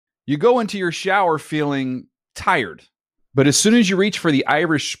You go into your shower feeling tired, but as soon as you reach for the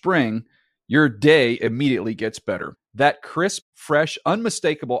Irish Spring, your day immediately gets better. That crisp, fresh,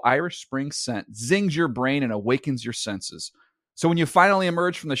 unmistakable Irish Spring scent zings your brain and awakens your senses. So when you finally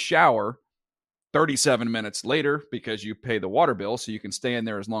emerge from the shower 37 minutes later, because you pay the water bill so you can stay in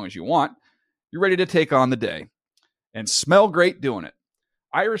there as long as you want, you're ready to take on the day and smell great doing it.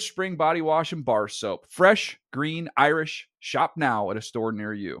 Irish Spring Body Wash and Bar Soap. Fresh, green, Irish. Shop now at a store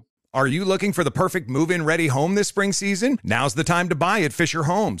near you. Are you looking for the perfect move-in ready home this spring season? Now's the time to buy at Fisher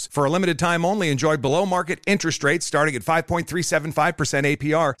Homes. For a limited time only, enjoy below-market interest rates starting at 5.375%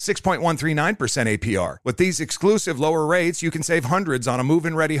 APR, 6.139% APR. With these exclusive lower rates, you can save hundreds on a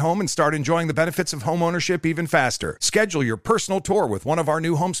move-in ready home and start enjoying the benefits of home ownership even faster. Schedule your personal tour with one of our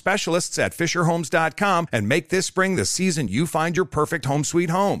new home specialists at FisherHomes.com and make this spring the season you find your perfect home sweet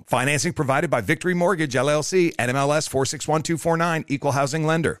home. Financing provided by Victory Mortgage, LLC, NMLS 461249, Equal Housing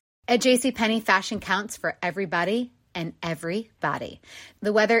Lender. At JCPenney, fashion counts for everybody and everybody.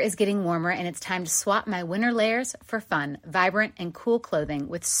 The weather is getting warmer and it's time to swap my winter layers for fun, vibrant, and cool clothing.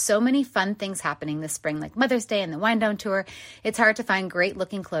 With so many fun things happening this spring, like Mother's Day and the Wind Down Tour, it's hard to find great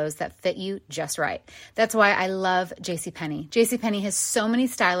looking clothes that fit you just right. That's why I love JCPenney. JCPenney has so many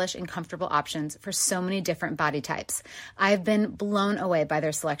stylish and comfortable options for so many different body types. I've been blown away by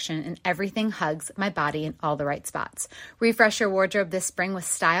their selection, and everything hugs my body in all the right spots. Refresh your wardrobe this spring with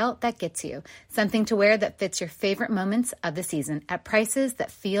style that gets you. Something to wear that fits your favorite moments of the season at prices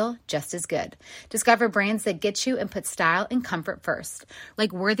that feel just as good. Discover brands that get you and put style and comfort first,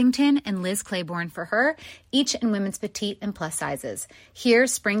 like Worthington and Liz Claiborne for her, each in women's petite and plus sizes. Here,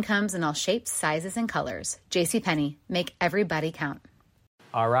 spring comes in all shapes, sizes, and colors. JCPenney, make everybody count.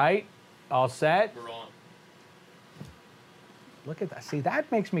 All right, all set? We're on. Look at that. See, that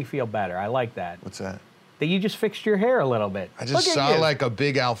makes me feel better. I like that. What's that? That you just fixed your hair a little bit. I just saw like a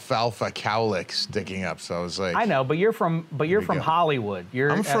big alfalfa cowlick sticking up, so I was like, I know, but you're from Hollywood.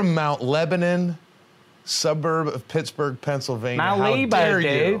 I'm from Mount Lebanon, suburb of Pittsburgh, Pennsylvania. Mount How Lebo, dare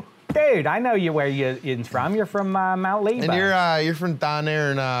dude. you? Dude, I know you where you're from. You're from Mount Lebo. And you're from down there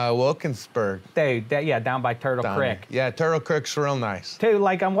in Wilkinsburg. Dude, yeah, down by Turtle Creek. Yeah, Turtle Creek's real nice. Dude,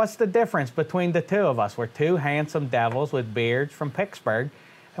 like, what's the difference between the two of us? We're two handsome devils with beards from Pittsburgh.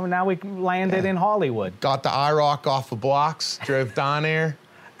 And now we landed in Hollywood. Got the IROC off the blocks, drove down there.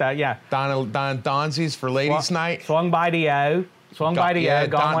 Yeah. Down Donzi's for ladies' night. Swung by the O. Got one of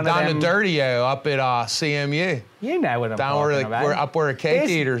them. Down to Dirty O up at CMU. You know what I'm talking about. Up where the cake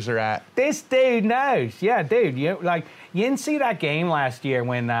eaters are at. This dude knows. Yeah, dude. You didn't see that game last year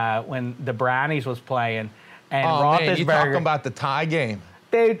when the Brownies was playing and Roethlisberger. Man, you talking about the tie game.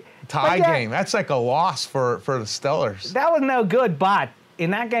 Dude. Tie game. That's like a loss for the Steelers. That was no good, but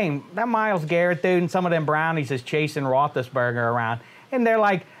in that game, that Myles Garrett dude and some of them Brownies is chasing Roethlisberger around, and they're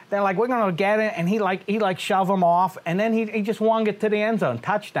like, we're gonna get it, and he shove him off, and then he just wung it to the end zone,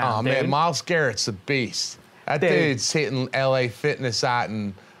 touchdown. Oh dude. Man, Myles Garrett's a beast. That dude's hitting LA Fitness out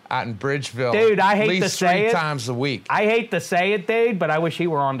in Bridgeville. Dude, I hate at least to say 3 times a week. I hate to say it, dude, but I wish he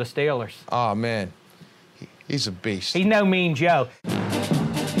were on the Steelers. Oh man, he's a beast. He's no mean Joe. David,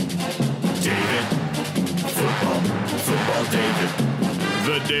 football David.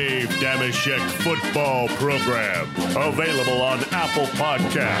 The Dave Dameshek Football Program. Available on Apple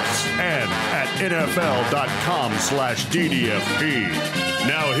Podcasts and at NFL.com/DDFP.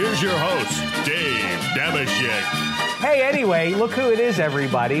 Now here's your host, Dave Dameshek. Hey, anyway, look who it is,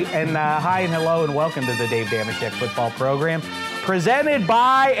 everybody. And hi and hello and welcome to the Dave Dameshek Football Program. Presented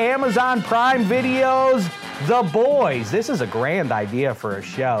by Amazon Prime Video's The Boys. This is a grand idea for a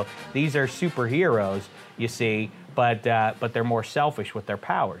show. These are superheroes, you see. But they're more selfish with their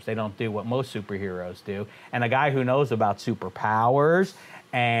powers. They don't do what most superheroes do. And a guy who knows about superpowers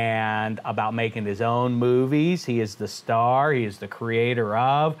and about making his own movies, he is the star, he is the creator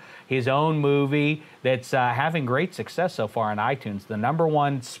of his own movie that's having great success so far on iTunes. The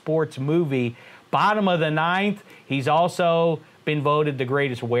 #1 sports movie, bottom of the 9th. He's also been voted the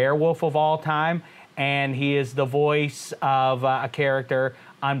greatest werewolf of all time. And he is the voice of a character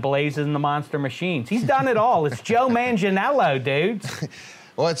on Blazes and the Monster Machines. He's done it all. It's Joe Manganiello, dudes.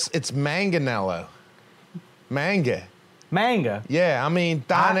 Well, it's Manganiello. Manga. Yeah, I mean,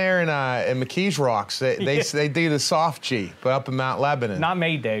 down there in McKees Rocks, they do the soft G, but up in Mount Lebanon. Not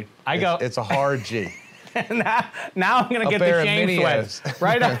me, dude. It's a hard G. now I'm going to get the shame sweats.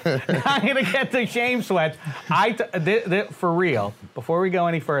 Right? Now I'm going to get the shame sweats. For real, before we go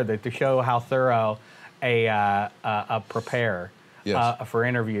any further, to show how thorough a preparer for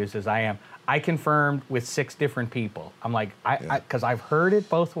interviews as I am, I confirmed with 6 different people. I'm like, because I've heard it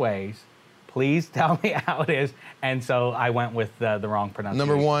both ways. Please tell me how it is. And so I went with the wrong pronunciation.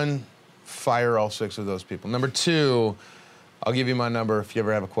 Number 1, fire all 6 of those people. Number 2, I'll give you my number if you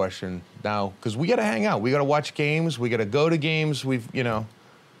ever have a question now, because we got to hang out. We got to watch games. We got to go to games.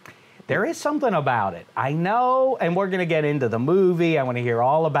 There is something about it. I know, and we're going to get into the movie. I want to hear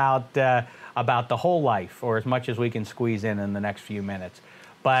all about the whole life, or as much as we can squeeze in the next few minutes.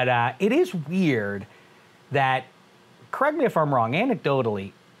 But it is weird that, correct me if I'm wrong,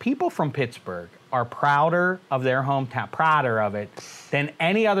 anecdotally, people from Pittsburgh are prouder of their hometown, prouder of it than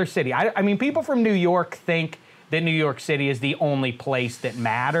any other city. I mean, people from New York think that New York City is the only place that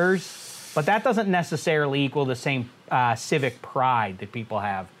matters, but that doesn't necessarily equal the same civic pride that people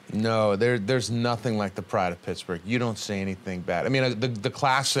have. No, there's nothing like the pride of Pittsburgh. You don't say anything bad. I mean, the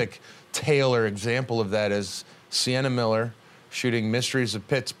classic tale or example of that is Sienna Miller shooting Mysteries of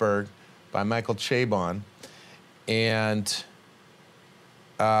Pittsburgh by Michael Chabon and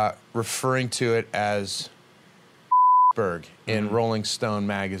referring to it as Pittsburgh in Rolling Stone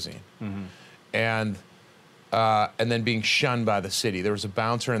magazine. And then being shunned by the city. There was a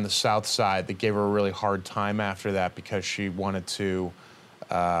bouncer in the South Side that gave her a really hard time after that because she wanted to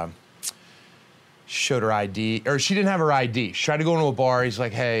showed her ID, or she didn't have her ID. She tried to go into a bar. He's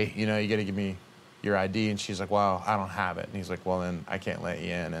like, hey, you got to give me your ID. And she's like, well, I don't have it. And he's like, well, then I can't let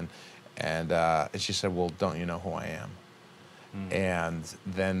you in. And she said, well, don't you know who I am? And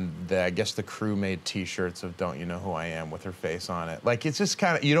then I guess the crew made T-shirts of "Don't You Know Who I Am" with her face on it. Like, it's just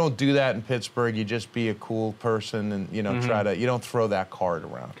kind of, you don't do that in Pittsburgh. You just be a cool person and you don't throw that card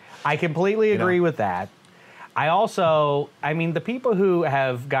around. I completely agree with that. I mean, the people who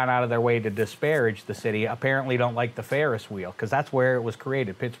have gone out of their way to disparage the city apparently don't like the Ferris wheel, because that's where it was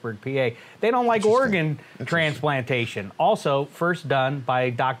created, Pittsburgh, PA. They don't like organ transplantation. Also, first done by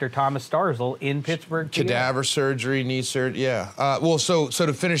Dr. Thomas Starzl in Pittsburgh, PA. Cadaver surgery, knee surgery, yeah. So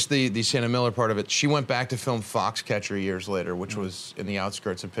to finish the Sienna Miller part of it, she went back to film Foxcatcher years later, which was in the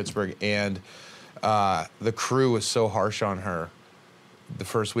outskirts of Pittsburgh, and the crew was so harsh on her the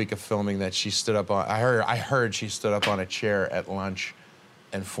first week of filming that she stood up on, I heard she stood up on a chair at lunch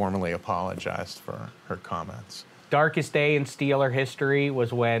and formally apologized for her comments. Darkest day in Steeler history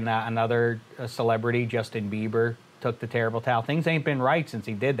was when another celebrity, Justin Bieber, took the terrible towel. Things ain't been right since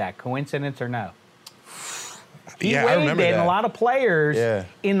he did that. Coincidence or no? He I waved remember it, that. and a lot of players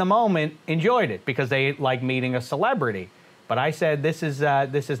in the moment enjoyed it because they like meeting a celebrity. But I said this is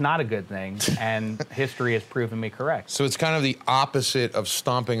not a good thing, and history has proven me correct. So it's kind of the opposite of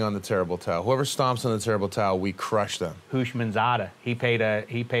stomping on the terrible towel. Whoever stomps on the terrible towel, we crush them. Hoosh Manzada, he paid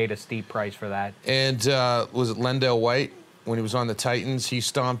a steep price for that. And was it Lendell White when he was on the Titans? He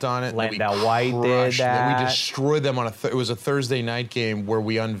stomped on it. Lendell White did that. We destroyed them on it was a Thursday night game where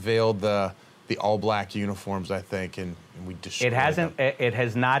we unveiled the all-black uniforms, I think, and we destroyed them. It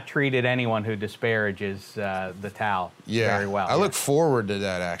has not treated anyone who disparages the towel very well. I look forward to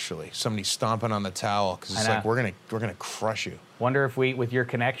that, actually. Somebody stomping on the towel, because it's like, we're gonna crush you. Wonder if with your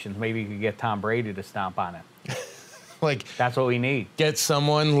connections, maybe you could get Tom Brady to stomp on it. Like, that's what we need. Get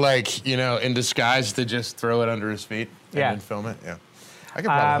someone in disguise to just throw it under his feet and then film it. Yeah. I could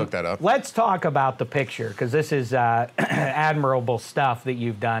probably hook that up. Let's talk about the picture, because this is admirable stuff that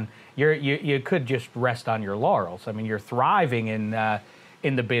you've done. You could just rest on your laurels. I mean, you're thriving in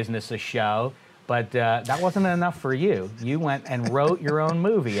the business of show, but that wasn't enough for you. You went and wrote your own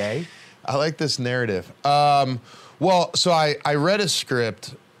movie, eh? I like this narrative. Well, so I read a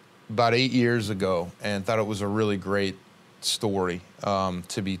script about 8 years ago and thought it was a really great story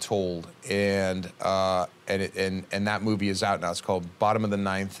to be told, and that movie is out now. It's called Bottom of the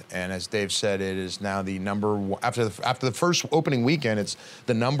Ninth, and as Dave said, it is now the number one, after the first opening weekend, it's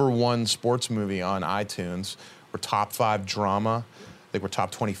the number 1 sports movie on iTunes. We're top 5 drama. I think we're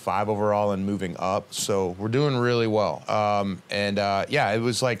top 25 overall and moving up, so we're doing really well. It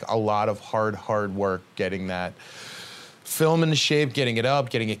was like a lot of hard work getting that film into shape, getting it up,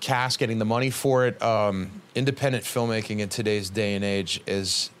 getting it cast, getting the money for it. Independent filmmaking in today's day and age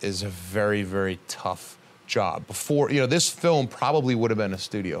is a very, very tough job. Before, this film probably would have been a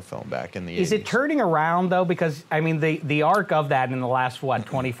studio film back in the 80s. Is it turning around, though? Because, I mean, the arc of that in the last,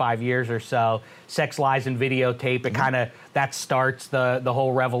 25 years or so, Sex, Lies, and Videotape, it kind of, that starts the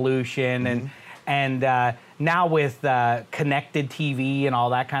whole revolution. And now with connected TV and all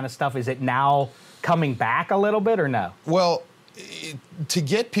that kind of stuff, is it now coming back a little bit or no? Well, to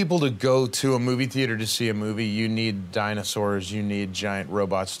get people to go to a movie theater to see a movie, you need dinosaurs, you need giant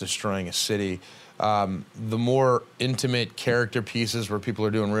robots destroying a city. The more intimate character pieces where people are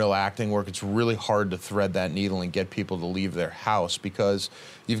doing real acting work, it's really hard to thread that needle and get people to leave their house, because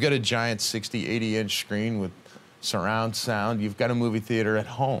you've got a giant 60, 80-inch screen with surround sound. You've got a movie theater at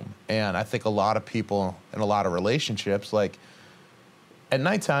home. And I think a lot of people in a lot of relationships, like, at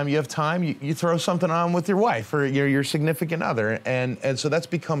nighttime, you have time, you throw something on with your wife or your significant other. And so that's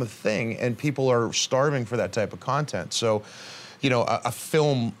become a thing, and people are starving for that type of content. So, you know, a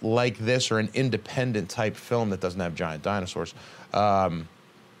film like this, or an independent type film that doesn't have giant dinosaurs,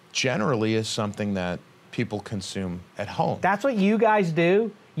 generally is something that people consume at home. That's what you guys do?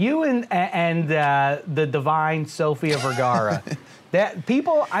 You and the divine Sofia Vergara. That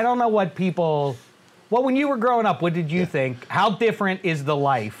people, I don't know what people... Well, when you were growing up, what did you think? How different is the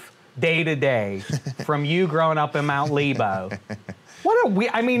life day to day from you growing up in Mount Lebo?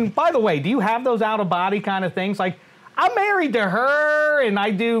 I mean, by the way, do you have those out of body kind of things? Like, I'm married to her and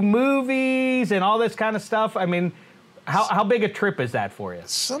I do movies and all this kind of stuff. I mean, how big a trip is that for you?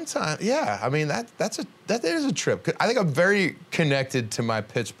 Sometimes, yeah. I mean, that is a trip. I think I'm very connected to my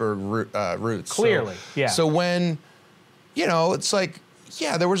Pittsburgh roots. Clearly, yeah. So when, you know, it's like,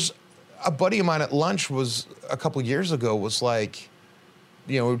 yeah, there was a buddy of mine at lunch was a couple years ago was like,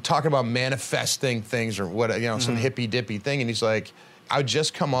 you know, we were talking about manifesting things or what, you know, some hippy dippy thing. And he's like, I would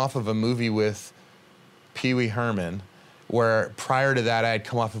just come off of a movie with Pee Wee Herman, where prior to that I had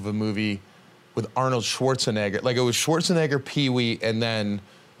come off of a movie with Arnold Schwarzenegger. Like, it was Schwarzenegger, Pee Wee, and then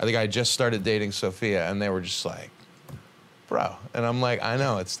I think I just started dating Sophia, and they were just like, bro. And I'm like, I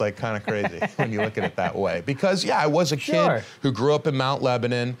know, it's like kind of crazy when you look at it that way. Because, yeah, I was a kid who grew up in Mount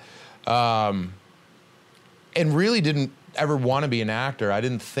Lebanon, and really didn't ever want to be an actor. I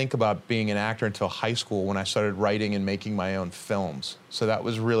didn't think about being an actor until high school, when I started writing and making my own films. So that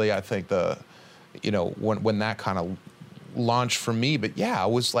was really, I think, when that kind of launched for me. But yeah, I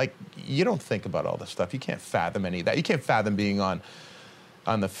was like, you don't think about all this stuff. You can't fathom any of that. You can't fathom being on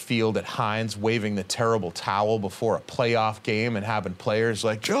the field at Heinz waving the terrible towel before a playoff game and having players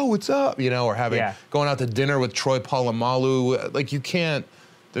like, Joe, what's up? You know, or going out to dinner with Troy Polamalu. Like, you can't.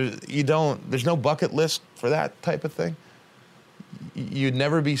 There's no bucket list for that type of thing. You'd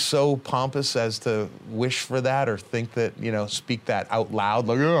never be so pompous as to wish for that or think that, you know, speak that out loud.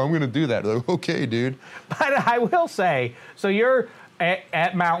 Like, oh, I'm going to do that. Like, okay, dude. But I will say, so you're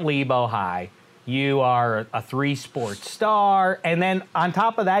at Mount Lebo High. You are a 3-sport star. And then on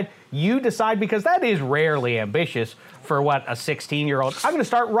top of that, you decide, because that is rarely ambitious for a 16-year-old. I'm going to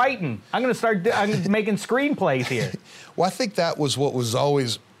start writing. I'm making screenplays here. Well, I think that was what was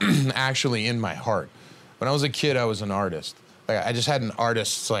always actually in my heart. When I was a kid, I was an artist. Like, I just had an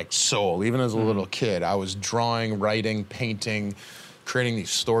artist's like soul. Even as a little kid, I was drawing, writing, painting, creating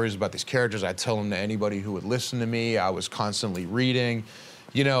these stories about these characters. I'd tell them to anybody who would listen to me. I was constantly reading.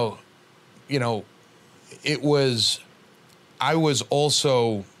 I was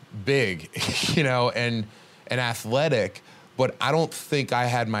also big, you know, and athletic, but I don't think I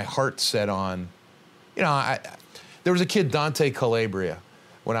had my heart set on, you know, there was a kid, Dante Calabria,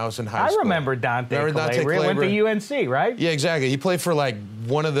 when I was in high school. I remember Dante Calabria. Went to UNC, right? Yeah, exactly. He played for like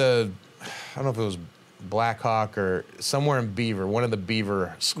one of the, I don't know if it was Blackhawk or somewhere in Beaver, one of the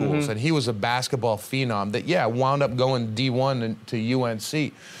Beaver schools. And he was a basketball phenom that, wound up going D1 to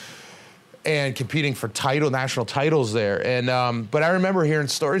UNC and competing for national titles there. And but I remember hearing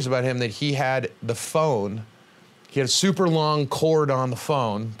stories about him that he had the phone. He had a super long cord on the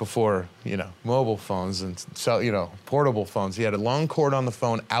phone before, you know, mobile phones and, portable phones. He had a long cord on the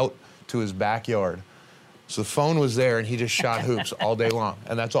phone out to his backyard. So the phone was there, and he just shot hoops all day long,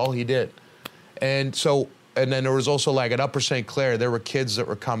 and that's all he did. And then there was also, like, at Upper St. Clair, there were kids that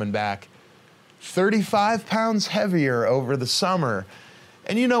were coming back 35 pounds heavier over the summer.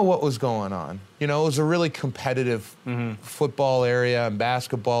 And you know what was going on. You know, it was a really competitive football area and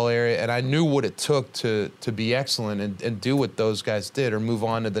basketball area, and I knew what it took to be excellent and do what those guys did or move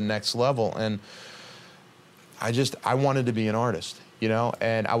on to the next level. And I wanted to be an artist, you know,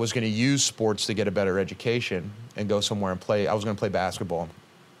 and I was going to use sports to get a better education and go somewhere and play. I was going to play basketball.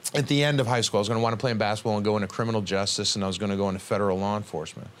 At the end of high school, I was going to want to play in basketball and go into criminal justice, and I was going to go into federal law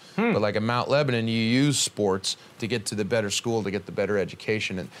enforcement. But like at Mount Lebanon, you use sports to get to the better school, to get the better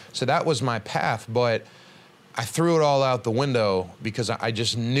education. And so that was my path, but I threw it all out the window because I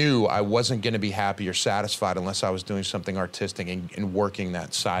just knew I wasn't going to be happy or satisfied unless I was doing something artistic and working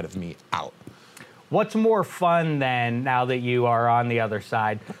that side of me out. What's more fun then, now that you are on the other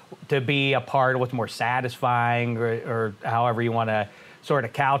side, to be a part of? What's more satisfying, or however you want to sort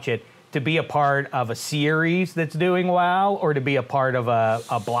of couch it, to be a part of a series that's doing well, or to be a part of a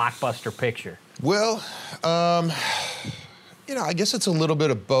blockbuster picture? Well, you know, I guess it's a little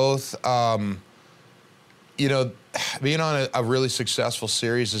bit of both. You know, being on a really successful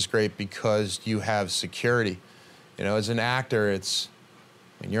series is great because you have security. You know, as an actor,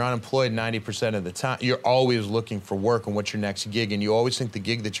 When you're unemployed 90% of the time, you're always looking for work and what's your next gig, and you always think the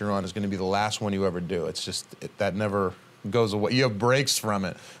gig that you're on is going to be the last one you ever do. It's just, that never goes away. You have breaks from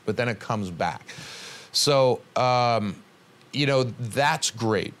it, but then it comes back. So, you know, that's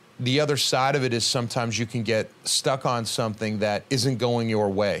great. The other side of it is sometimes you can get stuck on something that isn't going your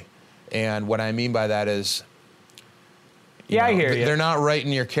way. And what I mean by that is, I hear you. They're not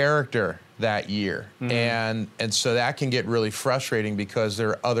writing your character that year. And so that can get really frustrating because there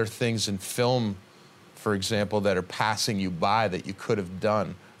are other things in film, for example, that are passing you by that you could have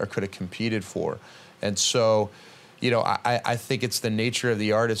done or could have competed for. And so, you know, I think it's the nature of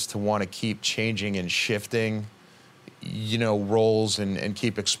the artist to want to keep changing and shifting, you know, roles and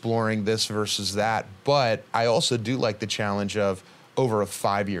keep exploring this versus that. But I also do like the challenge of, over a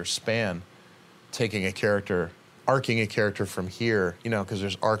 5-year span, taking a character, arcing a character from here, you know, because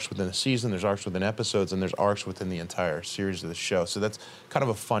there's arcs within a season, there's arcs within episodes, and there's arcs within the entire series of the show. So that's kind of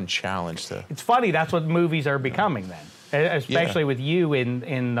a fun challenge to... It's funny, that's what movies are becoming then, especially with you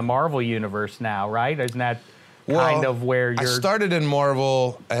in the Marvel universe now, right? Isn't that kind of where you're... I started in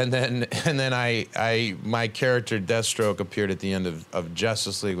Marvel, and then my character Deathstroke appeared at the end of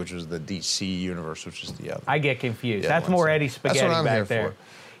Justice League, which was the DC universe, which is the other. I get confused. Yeah, that's more Eddie That's Spaghetti what I'm back here there. for.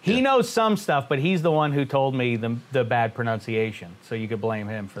 He knows some stuff, but he's the one who told me the bad pronunciation, so you could blame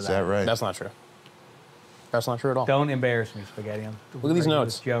him for that. Is that right? That's not true. That's not true at all. Don't embarrass me, Spaghetti. Look at these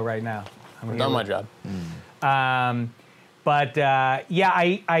notes. With Joe right now. I've done my job. But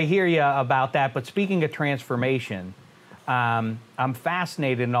yeah, I hear you about that. But speaking of transformation, I'm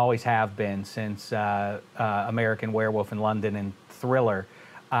fascinated and always have been since American Werewolf in London and Thriller.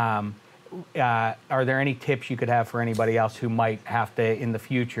 Are there any tips you could have for anybody else who might have to, in the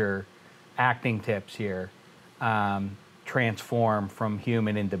future, acting tips here, transform from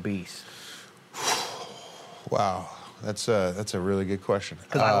human into beast? Wow, that's a really good question.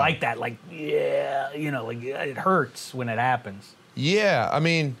 Because I like that, like, yeah, you know, like it hurts when it happens. Yeah, I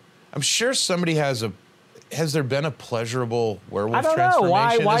mean, I'm sure somebody has there been a pleasurable werewolf I don't know.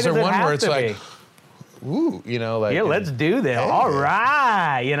 transformation? Why Is there does it one have where it's to like, be? ooh, you know, like, Yeah, let's do this. Hey. All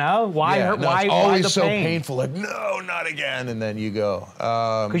right, you know, why yeah, hurt? no, why it's always the so pain? painful. Like, no, not again, and then you go.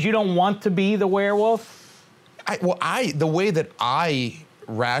 Because you don't want to be the werewolf. The way that I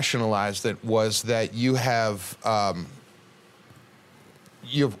rationalized it was that you have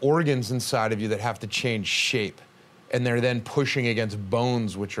organs inside of you that have to change shape, and they're then pushing against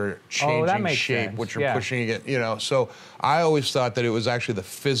bones, which are changing shape, sense. which are Yeah. pushing against, you know. So I always thought that it was actually the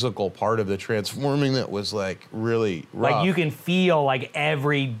physical part of the transforming that was like really rough. Like you can feel like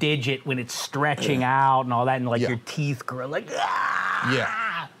every digit when it's stretching out and all that, and like Yeah. your teeth grow like. Ah!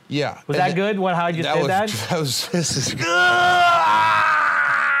 Yeah, yeah. Was that good? How I just did that? That was this is Ah!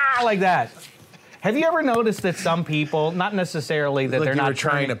 Like that. Have you ever noticed that some people, not necessarily that like they're you not were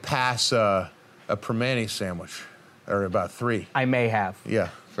trying to pass a permane sandwich, or about 3. I may have. Yeah,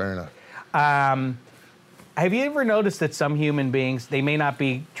 fair enough. Have you ever noticed that some human beings, they may not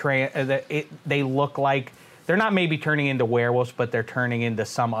be, they look like, they're not maybe turning into werewolves, but they're turning into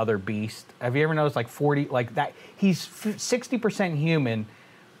some other beast? Have you ever noticed like 40, like that, he's 60% human,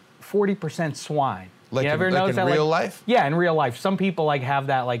 40% swine. Like you ever in notice that, real life? Yeah, in real life. Some people like have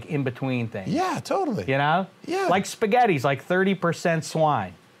that like in between thing. Yeah, totally. You know? Yeah. Like spaghetti's like 30%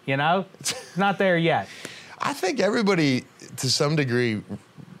 swine, you know? It's not there yet. I think everybody, to some degree,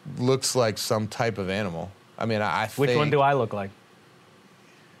 looks like some type of animal. I mean, I think... Which one do I look like?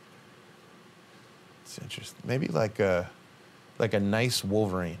 It's interesting. Maybe like a nice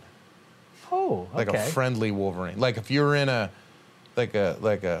Wolverine. Oh, okay. Like a friendly Wolverine. Like if you're in a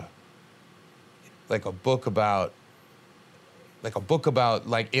book about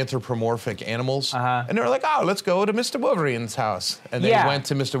like anthropomorphic animals, and they're like, oh, let's go to Mr. Wolverine's house, and they went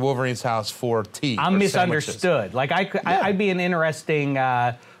to Mr. Wolverine's house for tea. I'm or misunderstood. sandwiches. Like I'd be an interesting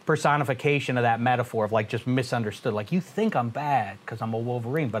personification of that metaphor of like just misunderstood. Like you think I'm bad because I'm a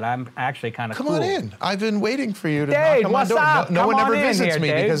Wolverine, but I'm actually kind of cool. Come on in. I've been waiting for you to Dave, knock on my what's door. up? No Come one ever on in visits here, me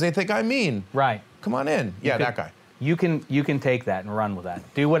Dave. because they think I'm mean. Right. Come on in. Yeah, that guy. You can take that and run with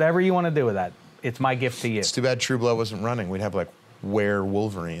that. Do whatever you want to do with that. It's my gift to you. It's too bad True Blood wasn't running. We'd have like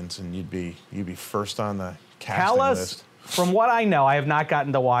were-Wolverines, and you'd be first on the casting Tell us, list. from what I know, I have not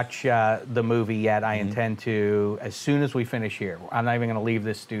gotten to watch the movie yet. I intend to as soon as we finish here. I'm not even going to leave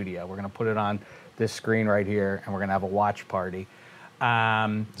this studio. We're going to put it on this screen right here, and we're going to have a watch party.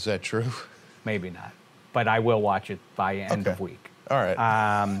 Is that true? Maybe not, but I will watch it by end of Okay. week. All right.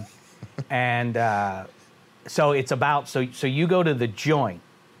 So it's about so you go to the joint.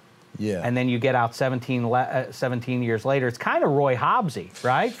 Yeah. And then you get out 17 years later. It's kind of Roy Hobbsy,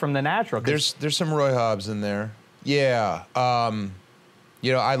 right? From The Natural. There's some Roy Hobbs in there. Yeah.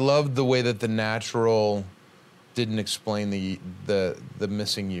 You know, I loved the way that The Natural didn't explain the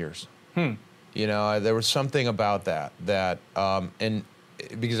missing years. You know, there was something about that, and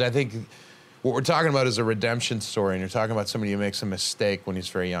because I think what we're talking about is a redemption story, and you're talking about somebody who makes a mistake when he's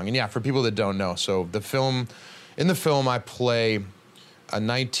very young. And yeah, for people that don't know, so in the film, I play a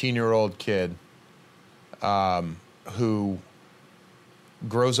 19-year-old kid who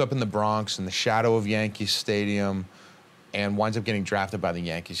grows up in the Bronx in the shadow of Yankee Stadium and winds up getting drafted by the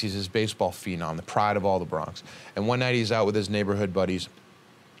Yankees. He's this baseball phenom, the pride of all the Bronx. And one night he's out with his neighborhood buddies,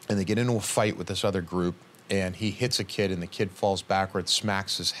 and they get into a fight with this other group, and he hits a kid, and the kid falls backwards,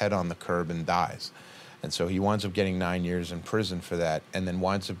 smacks his head on the curb, and dies. And so he winds up getting 9 years in prison for that, and then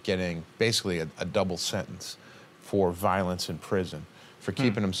winds up getting basically a double sentence for violence in prison, for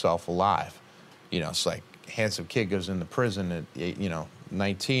keeping himself alive. You know, it's like handsome kid goes into prison at,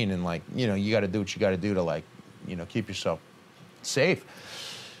 19, and like, you got to do what you got to do to, like, keep yourself safe.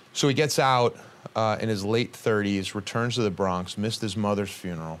 So he gets out in his late 30s, returns to the Bronx, missed his mother's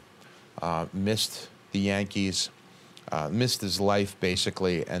funeral, missed the Yankees, missed his life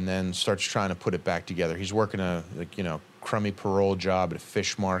basically, and then starts trying to put it back together. He's working a crummy parole job at a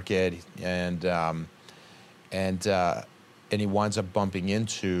fish market, and he winds up bumping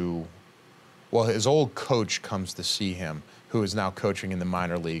into, well, his old coach comes to see him, who is now coaching in the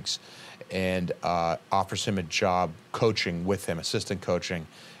minor leagues, and offers him a job coaching with him, assistant coaching.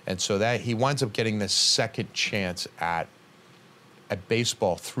 And so that he winds up getting this second chance at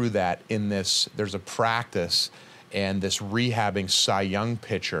baseball through that. There's a practice, and this rehabbing Cy Young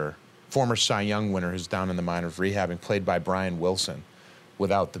pitcher, former Cy Young winner who's down in the minors rehabbing, played by Brian Wilson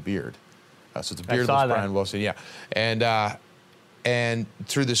without the beard. So it's a beardless Brian Wilson, yeah. And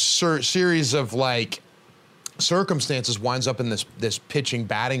through this series of like circumstances, winds up in this pitching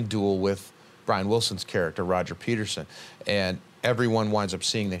batting duel with Brian Wilson's character, Roger Peterson, and everyone winds up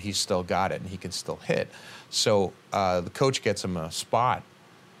seeing that he's still got it and he can still hit. So the coach gets him a spot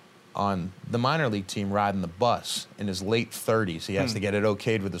on the minor league team riding the bus in his late 30s. He has to get it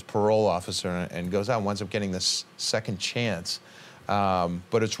okayed with his parole officer and goes out and winds up getting this second chance.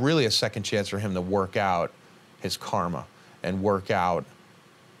 But it's really a second chance for him to work out his karma and work out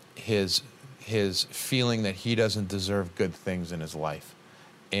his feeling that he doesn't deserve good things in his life.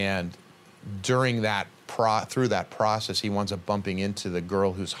 And during that through that process, he winds up bumping into the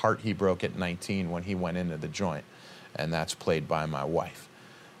girl whose heart he broke at 19 when he went into the joint, and that's played by my wife.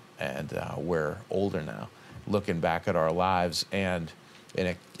 And we're older now, looking back at our lives, and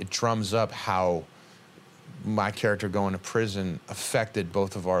it drums up how my character going to prison affected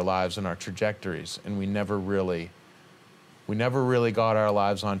both of our lives and our trajectories, and we never really got our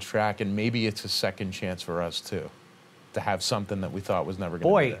lives on track, and maybe it's a second chance for us too, to have something that we thought was never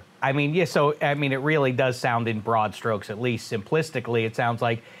going to be there. I mean, yeah, so, I mean, it really does sound in broad strokes, at least simplistically, it sounds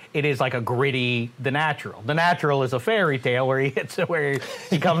like it is like a gritty The Natural. The Natural is a fairy tale where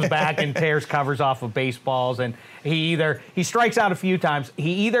he comes back and tears covers off of baseballs, and he strikes out a few times.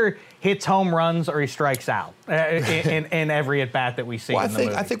 He either hits home runs or he strikes out in every at-bat that we see in the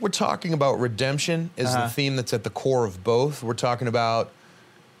movie. I think we're talking about redemption is the theme that's at the core of both. We're talking about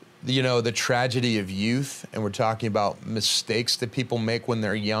the tragedy of youth, and we're talking about mistakes that people make when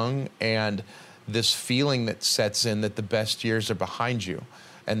they're young, and this feeling that sets in that the best years are behind you,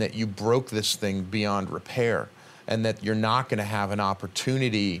 and that you broke this thing beyond repair, and that you're not going to have an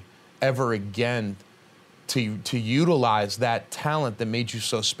opportunity ever again to utilize that talent that made you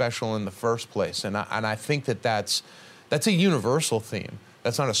so special in the first place. And I think that's a universal theme.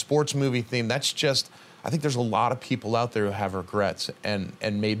 That's not a sports movie theme. That's just, I think there's a lot of people out there who have regrets and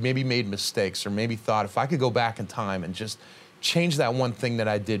maybe made mistakes, or maybe thought, if I could go back in time and just change that one thing that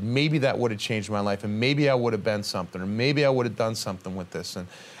I did, maybe that would have changed my life, and maybe I would have been something, or maybe I would have done something with this. And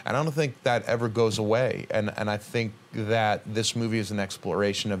I don't think that ever goes away. And I think that this movie is an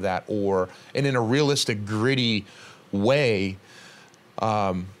exploration of that, and in a realistic, gritty way,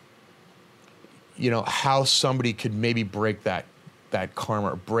 how somebody could maybe break that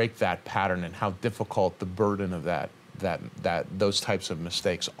karma, or break that pattern, and how difficult the burden of that those types of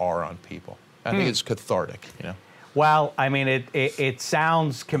mistakes are on people. I think it's cathartic, Well, I mean, it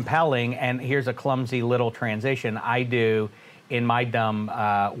sounds compelling, and here's a clumsy little transition. I do, in my dumb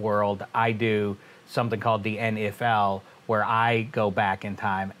world, I do something called the NFL, where I go back in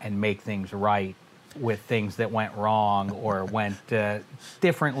time and make things right with things that went wrong or went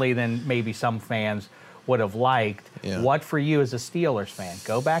differently than maybe some fans would have liked. Yeah. What for you as a Steelers fan?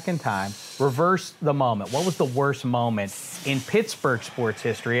 Go back in time, reverse the moment. What was the worst moment in Pittsburgh sports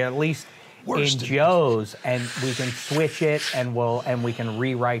history, at least in Joe's, and we can switch it and we can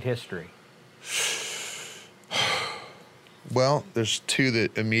rewrite history? Well, there's two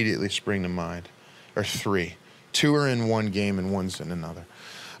that immediately spring to mind, or three. Two are in one game and one's in another.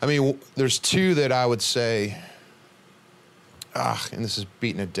 I mean, there's two that I would say, and this is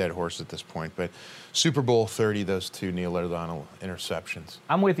beating a dead horse at this point, but Super Bowl 30, those two Neil O'Donnell interceptions.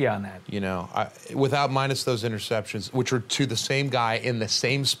 I'm with you on that. You know, without minus those interceptions, which were to the same guy in the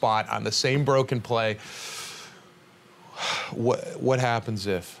same spot on the same broken play, what happens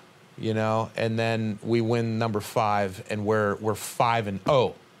if, you know? And then we win number 5, and we're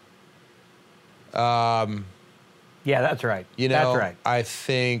 5-0. Yeah, that's right. You know, that's right. I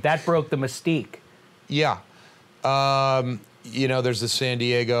think That broke the mystique. Yeah. You know, there's the San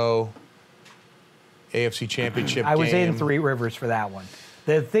Diego AFC Championship I was game. in Three Rivers for that one.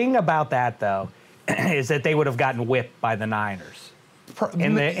 The thing about that, though, is that they would have gotten whipped by the Niners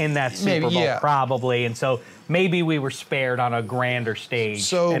in that Super Bowl, yeah. probably. And so maybe we were spared on a grander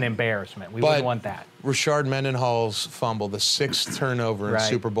stage an embarrassment. We wouldn't want that. Rashard Mendenhall's fumble, the 6th turnover in Right.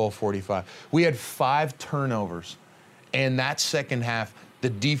 Super Bowl 45. We had 5 turnovers, and that second half, the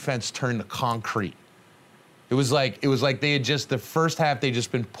defense turned to concrete. It was like they had just, the first half, they'd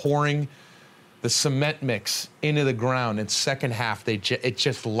just been pouring the cement mix into the ground, and second half, it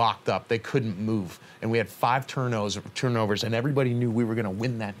just locked up. They couldn't move. And we had 5 turnovers, and everybody knew we were going to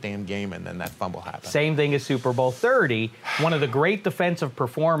win that damn game, and then that fumble happened. Same thing as Super Bowl 30. One of the great defensive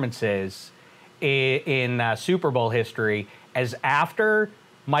performances in Super Bowl history, as after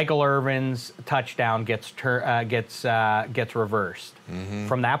Michael Irvin's touchdown gets reversed. Mm-hmm.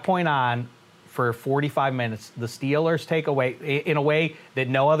 From that point on, for 45 minutes, the Steelers take away, in a way that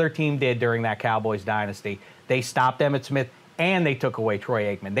no other team did during that Cowboys dynasty, they stopped Emmitt Smith and they took away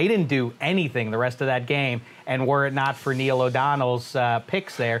Troy Aikman. They didn't do anything the rest of that game, and were it not for Neil O'Donnell's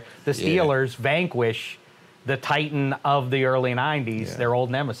picks there, the Steelers vanquish the Titan of the early 90s, their old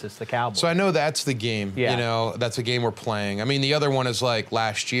nemesis, the Cowboys. So I know that's the game. Yeah. You know, that's a game we're playing. I mean, the other one is like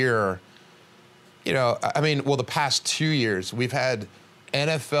last year, you know, I mean, well, the past 2 years, we've had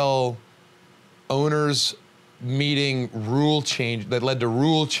NFL owners meeting rule change that led to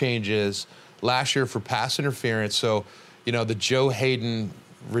rule changes last year for pass interference. So, you know, the Joe Hayden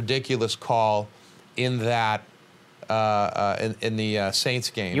ridiculous call in that in the Saints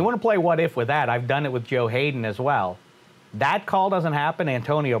game. You want to play what if with that? I've done it with Joe Hayden as well. That call doesn't happen.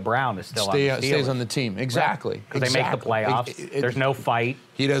 Antonio Brown is still on the Steelers. Stays on the team. Exactly. Because they make the playoffs. There's no fight.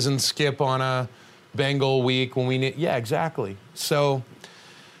 He doesn't skip on a Bengal week when we need. Yeah, exactly. So,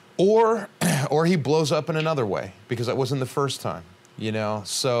 or he blows up in another way because that wasn't the first time. You know.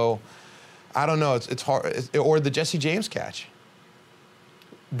 So, I don't know. It's hard. Or the Jesse James catch.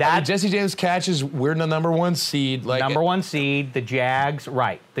 Jesse James catches. We're the number 1 seed. Number 1 seed. The Jags.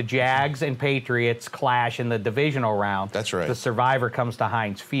 Right. The Jags and Patriots clash in the divisional round. That's right. The survivor comes to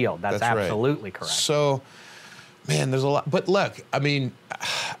Heinz Field. That's absolutely right. correct. So, man, there's a lot. But look, I mean,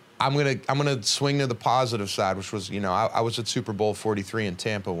 I'm gonna swing to the positive side, which was, you know, I was at Super Bowl 43 in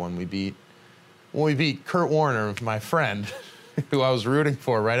Tampa when we beat Kurt Warner, my friend, who I was rooting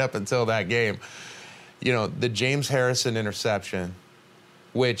for right up until that game. You know, the James Harrison interception,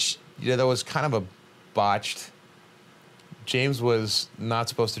 which, you know, that was kind of a botched. James was not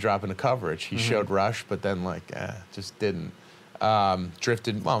supposed to drop into coverage. He showed rush, but then just didn't.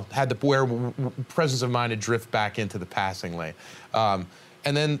 Drifted, well, had the presence of mind to drift back into the passing lane.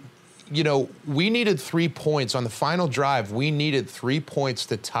 And then, you know, we needed 3 points on the final drive. We needed 3 points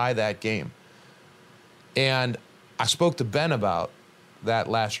to tie that game. And I spoke to Ben about that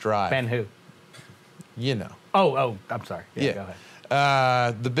last drive. Ben who? You know. Oh, I'm sorry. Yeah. Go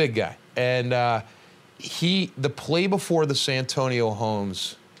ahead. The big guy. And the play before the Santonio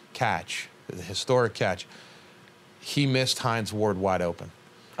Holmes catch, the historic catch, he missed Hines Ward wide open.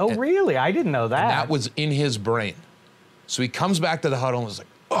 Oh, really? I didn't know that. And that was in his brain. So he comes back to the huddle and was like,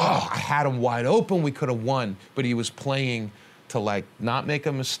 oh, I had him wide open. We could have won. But he was playing to, like, not make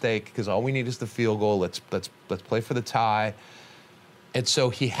a mistake because all we need is the field goal. Let's play for the tie. And so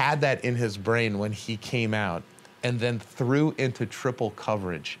he had that in his brain when he came out and then threw into triple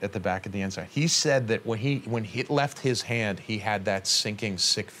coverage at the back of the end zone. He said that when he left his hand, he had that sinking,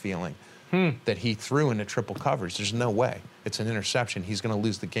 sick feeling that he threw into triple coverage. There's no way. It's an interception. He's going to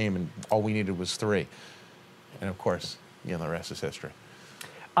lose the game, and all we needed was 3. And, of course, you know, the rest is history.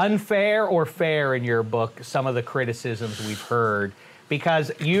 Unfair or fair in your book, some of the criticisms we've heard,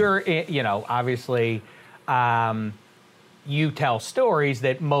 because you're, you know, obviously you tell stories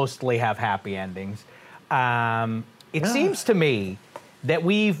that mostly have happy endings. It seems to me that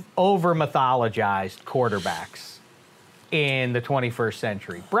we've over-mythologized quarterbacks in the 21st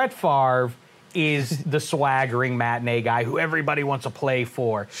century. Brett Favre is the swaggering matinee guy who everybody wants to play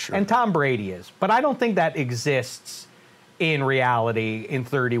for, and Tom Brady is. But I don't think that exists in reality in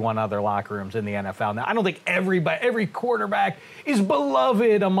 31 other locker rooms in the NFL. Now, I don't think every quarterback is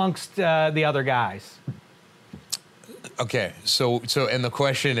beloved amongst the other guys. Okay, so and the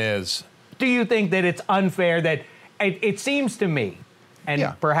question is, do you think that it's unfair that it seems to me,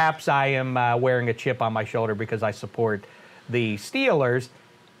 and perhaps I am wearing a chip on my shoulder because I support the Steelers,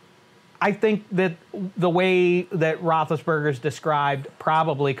 I think that the way that Roethlisberger's described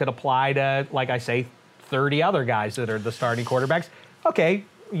probably could apply to, like I say, 30 other guys that are the starting quarterbacks. Okay,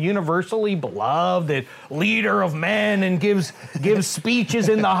 universally beloved, leader of men, and gives speeches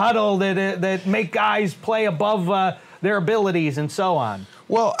in the huddle that make guys play above their abilities and so on.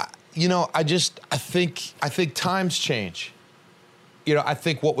 Well, I think times change. I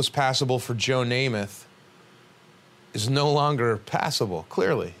think what was passable for Joe Namath is no longer passable,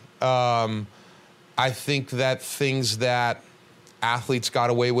 clearly. I think that things that athletes got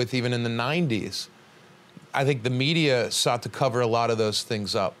away with even in the 90s, I think the media sought to cover a lot of those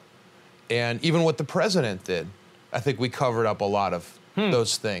things up. And even what the president did, I think we covered up a lot of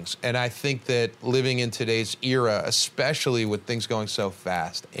those things. And I think that living in today's era, especially with things going so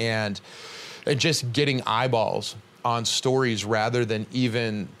fast and just getting eyeballs on stories rather than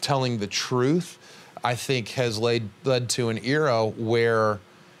even telling the truth, I think has led to an era where,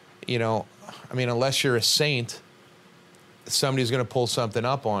 unless you're a saint, somebody's going to pull something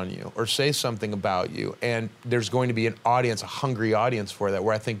up on you or say something about you. And there's going to be an audience, a hungry audience for that,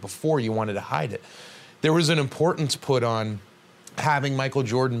 where I think before you wanted to hide it. There was an importance put on having Michael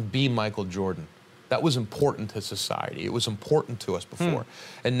Jordan be Michael Jordan. That was important to society. It was important to us before.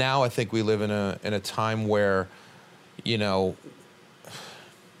 And now I think we live in a time where, I'm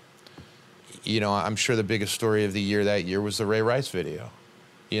sure the biggest story of the year that year was the Ray Rice video.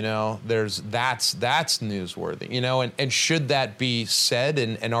 That's newsworthy, and should that be said,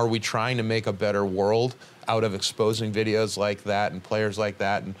 and are we trying to make a better world out of exposing videos like that and players like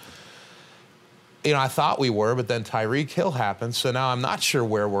that? And, I thought we were, but then Tyreek Hill happened, so now I'm not sure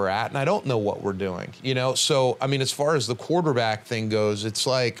where we're at, and I don't know what we're doing, So, as far as the quarterback thing goes, it's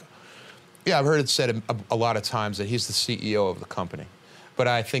like, I've heard it said a lot of times that he's the CEO of the company. But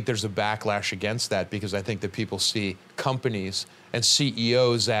I think there's a backlash against that because I think that people see companies and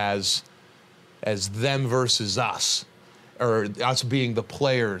CEOs as them versus us, or us being the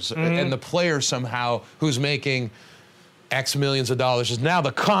players, and the player somehow who's making X millions of dollars is now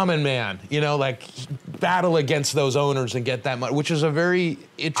the common man, battle against those owners and get that money, which is a very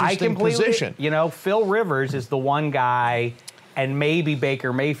interesting position. Phil Rivers is the one guy, and maybe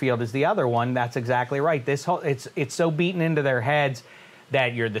Baker Mayfield is the other one. That's exactly right. It's so beaten into their heads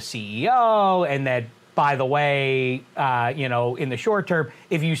that you're the CEO, and that, by the way, in the short term,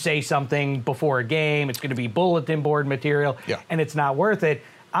 if you say something before a game, it's going to be bulletin board material, and it's not worth it.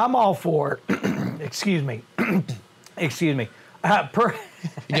 I'm all for, excuse me. You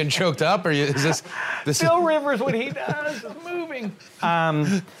getting choked up, or is this Phil Rivers? What he does is moving.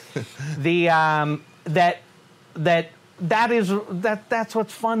 That's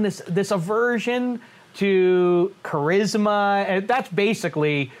what's fun. This aversion to charisma, and that's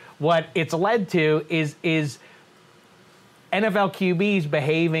basically what it's led to. Is NFL QBs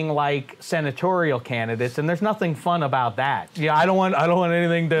behaving like senatorial candidates, and there's nothing fun about that. I don't want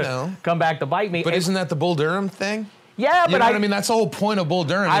anything to come back to bite me. But isn't that the Bull Durham thing? Yeah, but you know what I mean? That's the whole point of Bull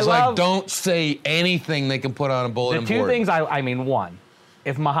Durham. Is don't say anything they can put on a bulletin board. The two things one,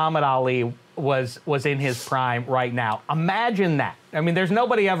 if Muhammad Ali was in his prime right now, imagine that. There's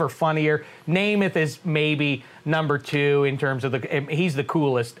nobody ever funnier. Namath is maybe number 2 in terms of he's the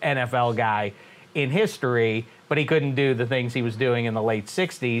coolest NFL guy in history, but he couldn't do the things he was doing in the late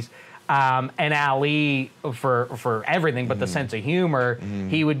 60s. And Ali, for everything but the sense of humor,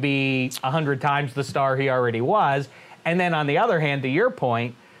 he would be 100 times the star he already was. And then on the other hand, to your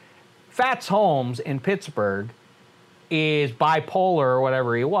point, Fats Holmes in Pittsburgh is bipolar or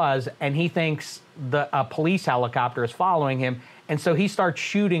whatever he was, and he thinks a police helicopter is following him, and so he starts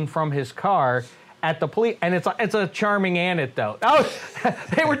shooting from his car at the police, and it's a charming anecdote. Oh,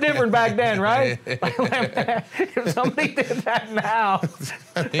 they were different back then, right? If somebody did that now,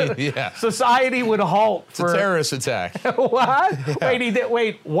 society would halt. It's a terrorist attack. What? Yeah.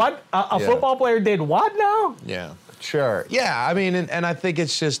 Wait, what? A football player did what now? Yeah. Sure. Yeah. And I think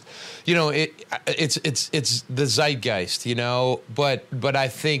it's just, it's the zeitgeist, but I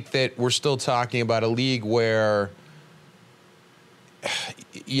think that we're still talking about a league where,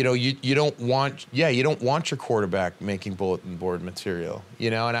 you don't want your quarterback making bulletin board material,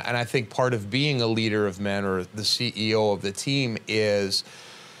 and I think part of being a leader of men or the CEO of the team is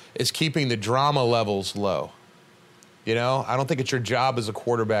keeping the drama levels low. You know, I don't think it's your job as a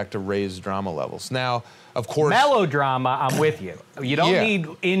quarterback to raise drama levels. Now, of course, Melodrama, I'm with you. You don't Yeah. need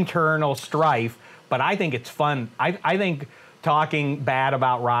internal strife, but I think it's fun. I think talking bad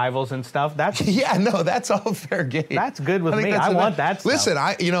about rivals and stuff, that's yeah, no, that's all fair game. That's good with think me. that's I a- want that stuff.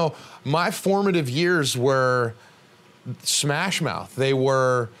 Listen, my formative years were smash mouth. They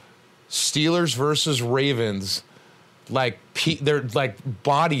were Steelers versus Ravens. Like their like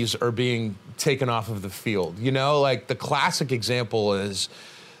bodies are being taken off of the field. You know, like the classic example is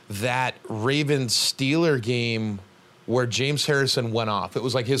that Ravens Steeler game where James Harrison went off. It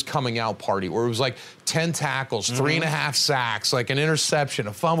was like his coming out party, where it was like 10 tackles, 3.5 sacks, like an interception,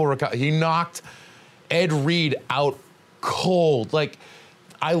 a fumble recovery. He knocked Ed Reed out cold. Like,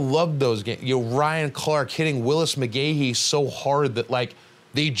 I loved those games. Ryan Clark hitting Willis McGahee so hard that like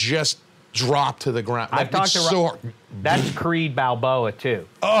they just dropped to the ground. Like, I've talked it's to so hard. That's Creed Balboa too.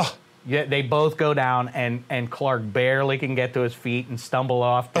 Ugh. Yeah, they both go down, and Clark barely can get to his feet and stumble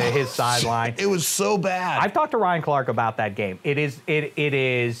off to his sideline. It was so bad. I've talked to Ryan Clark about that game. It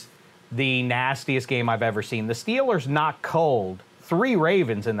is the nastiest game I've ever seen. The Steelers knocked cold 3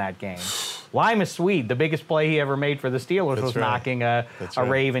 Ravens in that game. Lima Swede, the biggest play he ever made for the Steelers, That's was right. knocking a right.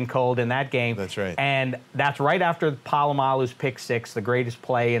 Raven cold in that game. That's right. And that's right after Palomalu's pick 6, the greatest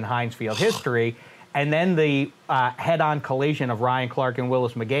play in Heinz Field history. And then the head-on collision of Ryan Clark and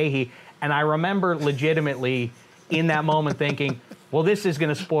Willis McGahee. And I remember legitimately in that moment thinking, well, this is going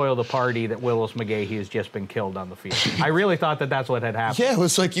to spoil the party that Willis McGahee has just been killed on the field. I really thought that that's what had happened. Yeah, it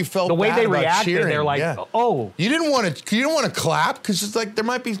was like you felt The way bad they about reacted, cheering. they're like, Yeah. oh. You didn't want to clap because it's like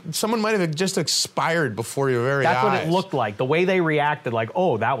someone might have just expired before your very That's eyes. what it looked like. The way they reacted, like,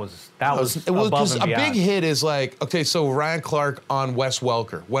 oh, that was It above because and a beyond. big hit is like, okay, so Ryan Clark on Wes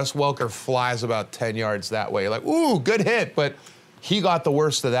Welker. Wes Welker flies about 10 yards that way. Like, ooh, good hit, but he got the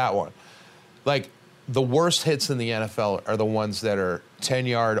worst of that one. Like, the worst hits in the NFL are the ones that are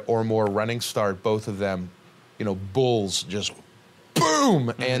 10-yard or more running start, both of them, bulls, just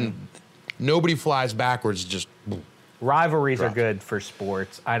boom, and nobody flies backwards, just boom. Rivalries Drop. are good for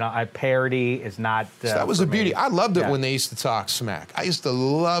sports. Parody is not. That was for the beauty. me. I loved it Yeah. when they used to talk smack. I used to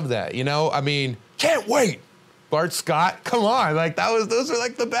love that. I mean, can't wait. Bart Scott, come on, like those are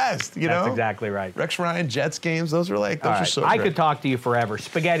like the best. That's exactly right. Rex Ryan Jets games, those All are right. so I great. could talk to you forever.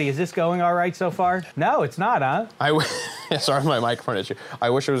 Spaghetti, is this going all right so far? No, it's not, huh? Sorry, my microphone issue. I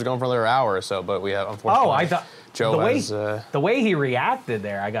wish it was going for another hour or so, but we have, unfortunately. Oh, I thought Joe the way he reacted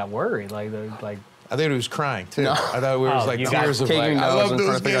there, I got worried. Like I think he was crying too. No. I thought we Oh, was like you got tears of Kagan like, I knows love and those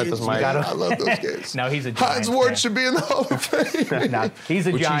trying to figure out games. this mic. man. I love those games. No, he's a Hines Giants Ward fan. should be in the Hall of Fame. No, he's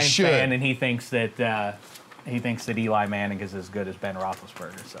a Which he Giants should. fan, and he thinks that Eli Manning is as good as Ben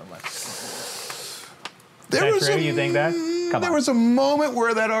Roethlisberger. So There true? You think that? Come There on. was a moment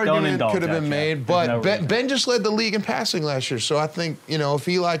where that argument indulge could have that, been Jeff. made, There's but no reason. Ben just led the league in passing last year. So I think if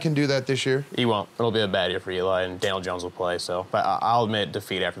Eli can do that this year. He won't. It'll be a bad year for Eli, and Daniel Jones will play. So, but I'll admit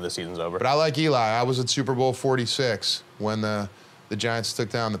defeat after the season's over. But I like Eli. I was at Super Bowl 46 when the Giants took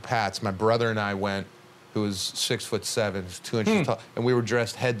down the Pats. My brother and I went, who was 6'7", 2 inches tall, and we were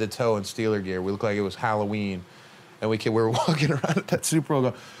dressed head to toe in Steeler gear. We looked like it was Halloween, and we were walking around at that Super Bowl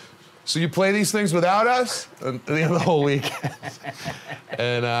going, so you play these things without us? And the whole weekend.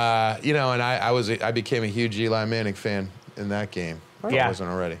 And I became a huge Eli Manning fan in that game. If I wasn't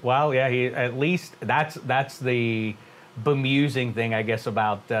already. Well, yeah, he at least that's the bemusing thing, I guess,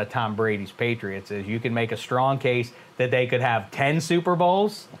 about Tom Brady's Patriots is you can make a strong case that they could have 10 Super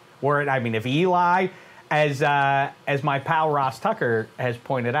Bowls. If Eli, as my pal Ross Tucker has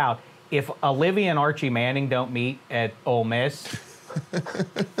pointed out, if Olivia and Archie Manning don't meet at Ole Miss,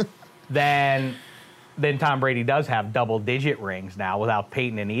 then Tom Brady does have double-digit rings now without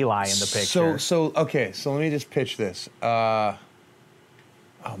Peyton and Eli in the picture. So let me just pitch this.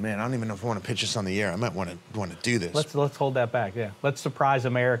 Oh man, I don't even know if I want to pitch this on the air. I might want to do this. Let's hold that back. Yeah, let's surprise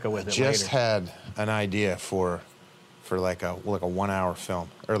America with it Just later. had an idea for like a 1 hour film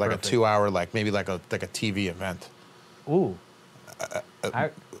or like Perfect. a 2 hour like maybe like a TV event. Ooh, I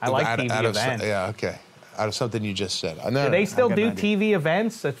like TV events. Yeah, okay. Out of something you just said. Do they still I got do an idea. TV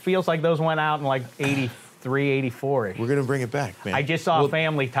events? It feels like those went out in like 83, 84-ish. We're gonna bring it back, man. I just saw Well,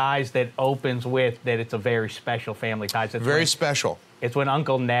 Family Ties that opens with that it's a very special Family Ties. very special. It's when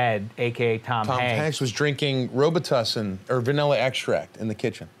Uncle Ned, a.k.a. Tom Tom Hanks was drinking Robitussin or vanilla extract in the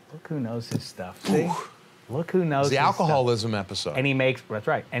kitchen. Look who knows his stuff. See? Look who knows It's the his alcoholism stuff. episode. And that's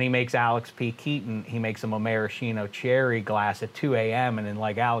right. And he makes Alex P. Keaton, he makes him a maraschino cherry glass at 2 a.m. And then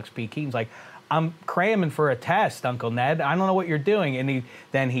like Alex P. Keaton's like, I'm cramming for a test, Uncle Ned. I don't know what you're doing. And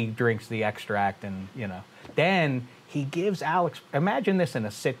then he drinks the extract and, Then he gives Alex, imagine this in a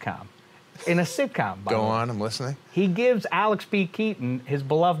sitcom. in a sitcom. Go on, I'm listening. He gives Alex B. Keaton, his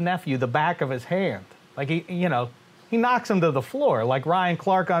beloved nephew, the back of his hand. Like, he knocks him to the floor, like Ryan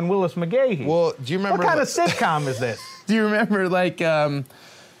Clark on Willis McGahee. Well, do you remember... What kind of sitcom is this? Do you remember, like, on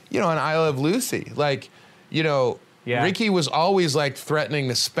I Love Lucy? Like, Ricky was always, like, threatening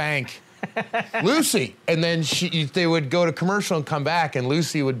to spank Lucy. And then they would go to commercial and come back, and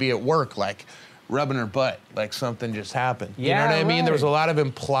Lucy would be at work, like, rubbing her butt, like something just happened. You know what I mean? Right. There was a lot of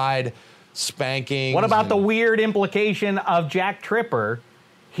implied spanking. What about the weird implication of Jack Tripper?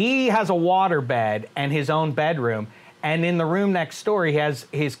 He has a waterbed and his own bedroom, and in the room next door, he has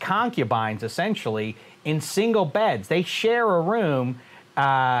his concubines, essentially, in single beds. They share a room,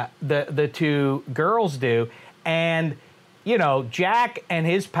 the two girls do, and, Jack and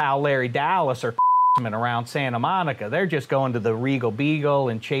his pal Larry Dallas are around Santa Monica. They're just going to the Regal Beagle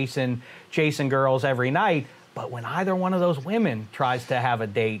and chasing girls every night. But when either one of those women tries to have a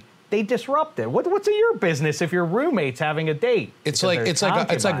date, they disrupt it. What's in your business if your roommate's having a date? It's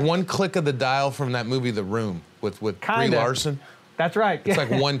like one click of the dial from that movie The Room with Brie Larson. That's right. It's like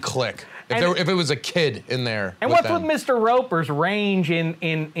one click. If it was a kid in there. And what's with Mr. Roper's range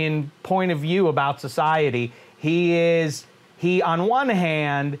in point of view about society? He on one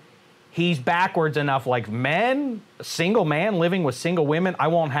hand, he's backwards enough, like a single man living with single women, I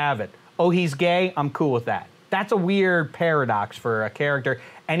won't have it. Oh, he's gay, I'm cool with that. That's a weird paradox for a character.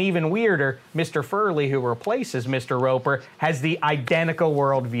 And even weirder, Mr. Furley, who replaces Mr. Roper, has the identical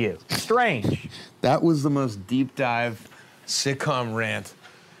worldview. Strange. That was the most deep dive sitcom rant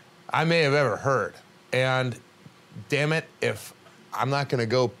I may have ever heard. And damn it, if I'm not going to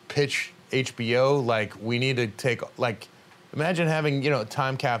go pitch HBO, like, we need to take, like, imagine having,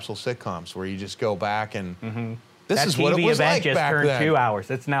 time capsule sitcoms where you just go back and this is what it was like back then. That TV event just turned 2 hours.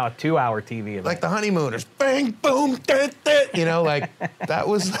 It's now a 2-hour TV event. Like the Honeymooners, bang, boom, like that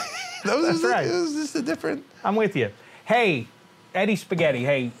was right. It was just a different. I'm with you. Hey, Eddie Spaghetti.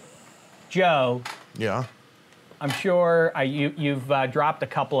 Hey, Joe. Yeah. I'm sure you've dropped a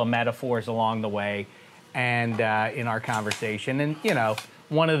couple of metaphors along the way, and in our conversation, and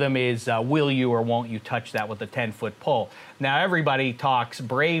one of them is, will you or won't you touch that with a 10-foot pole? Now, everybody talks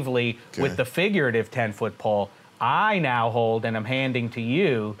bravely with the figurative 10-foot pole. I now hold, and I'm handing to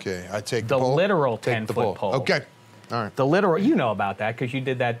you I take the literal 10-foot pole. Okay. All right. The literal, you know about that because you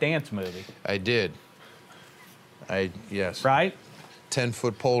did that dance movie. I did. Yes. Right?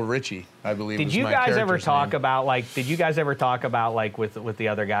 10-foot pole Richie, I believe. Did you guys ever talk about with the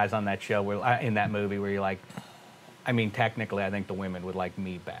other guys on that show, in that movie, where you're like, I mean, technically, I think the women would like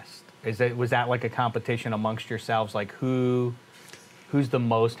me best. Was that like a competition amongst yourselves, like who's the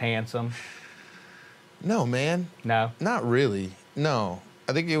most handsome? No, man. No? Not really. No.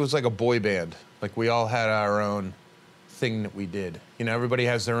 I think it was like a boy band. Like, we all had our own thing that we did. Everybody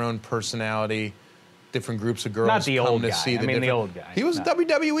has their own personality. Different groups of girls Not the come old to guy. see the the old guy. He was a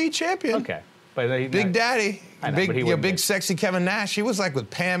WWE champion. Okay. But Big Daddy. Big sexy Kevin Nash. He was like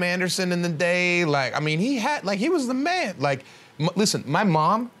with Pam Anderson in the day. Like, I mean, he was the man. Like, listen, my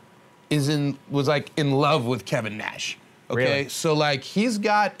mom was in love with Kevin Nash. Okay? Really? So, like, he's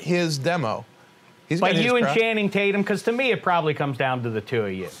got his demo. But you and Channing Tatum, because to me it probably comes down to the two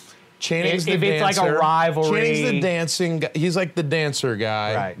of you. Channing's the dancer. If it's like a rivalry. Channing's the dancing guy. He's like the dancer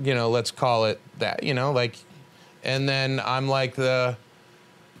guy. Right. Let's call it that. And then I'm like the...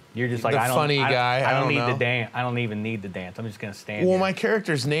 You're just like, funny guy. I don't need to dance. I don't even need to dance. I'm just going to stand here. My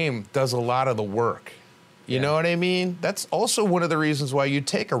character's name does a lot of the work. You know what I mean? That's also one of the reasons why you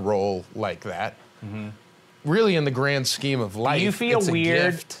take a role like that. Mm-hmm. Really, in the grand scheme of life, do you feel it's weird?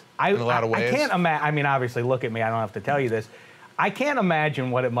 A gift in a lot of ways. I can't imagine. I mean, obviously, look at me. I don't have to tell you this. I can't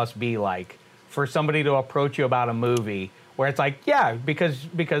imagine what it must be like for somebody to approach you about a movie where it's like, because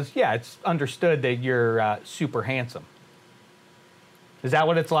it's understood that you're super handsome. Is that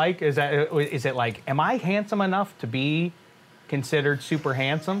what it's like? Is it like, am I handsome enough to be considered super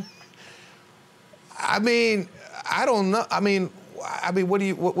handsome? I mean, I don't know. I mean, what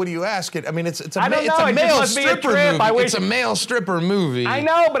do you ask it? I mean, it's a male stripper movie. It's a male stripper movie. I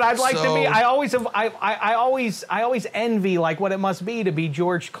know, but I'd like to be. I always envy like what it must be to be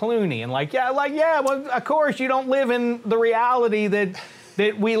George Clooney and well, of course you don't live in the reality that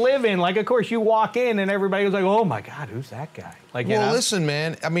we live in. Like, of course you walk in and everybody was like, oh my God, who's that guy? Like, listen,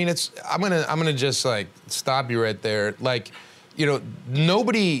 man. I mean, I'm gonna just like stop you right there. Like,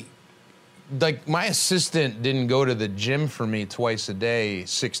 nobody. Like, my assistant didn't go to the gym for me twice a day,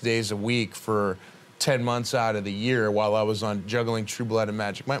 6 days a week for 10 months out of the year while I was on juggling True Blood and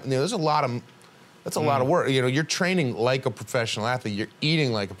Magic Mike. That's a lot of work. You're training like a professional athlete. You're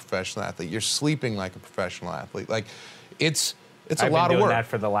eating like a professional athlete. You're sleeping like a professional athlete. Like, it's It's a lot of I've been doing work. that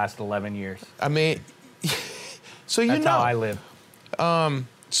for the last 11 years. I mean, so That's how I live.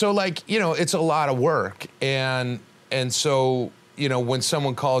 So like, it's a lot of work. And so, when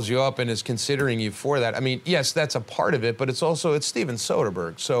someone calls you up and is considering you for that, I mean, yes, that's a part of it, but it's Steven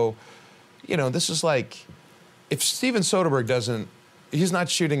Soderbergh. So, this is like, if Steven Soderbergh he's not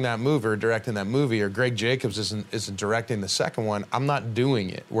shooting that movie or directing that movie, or Greg Jacobs isn't directing the second one, I'm not doing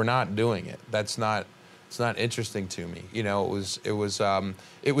it. We're not doing it. It's not interesting to me. It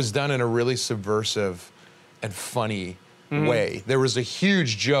was done in a really subversive and funny way. There was a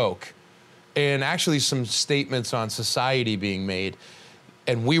huge joke and actually some statements on society being made,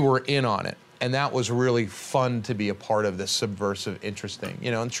 and we were in on it. And that was really fun to be a part of, this subversive, interesting.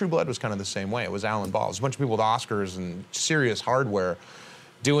 And True Blood was kind of the same way. It was Alan Ball. It was a bunch of people with Oscars and serious hardware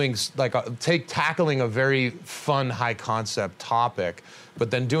doing, tackling a very fun, high concept topic, but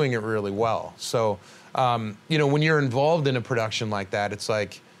then doing it really well. So, when you're involved in a production like that, it's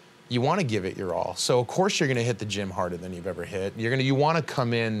like, you want to give it your all. So of course you're going to hit the gym harder than you've ever hit. You want to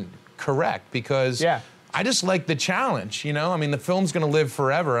come in correct, because I just like the challenge, I mean, the film's going to live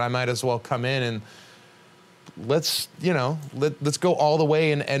forever. I might as well come in and let's go all the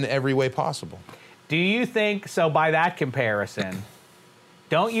way in every way possible. Do you think, so by that comparison,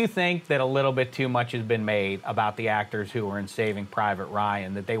 don't you think that a little bit too much has been made about the actors who were in Saving Private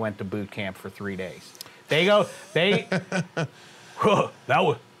Ryan, that they went to boot camp for 3 days?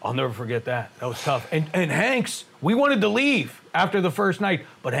 I'll never forget that. That was tough. And Hanks, we wanted to leave after the first night,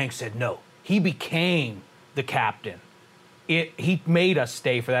 but Hanks said no. He became the captain. He made us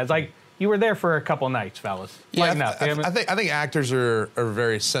stay for that. It's like, you were there for a couple nights, fellas. Yeah, I think actors are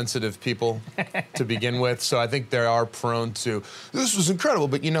very sensitive people to begin with, so I think they are prone to, this was incredible,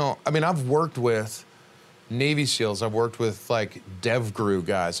 but I've worked with Navy SEALs, I've worked with like DevGru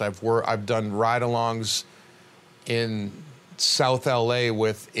guys, I've done ride-alongs in South LA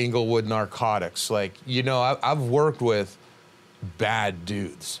with Inglewood Narcotics. Like, I've worked with bad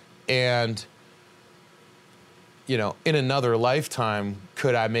dudes. And, in another lifetime,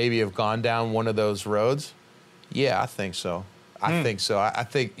 could I maybe have gone down one of those roads? Yeah, I think so. I think so. I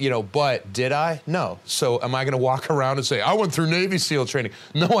think, but did I? No. So am I going to walk around and say, I went through Navy SEAL training?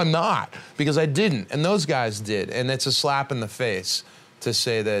 No, I'm not, because I didn't. And those guys did. And it's a slap in the face to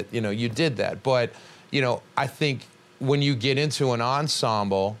say that, you did that. But, I think when you get into an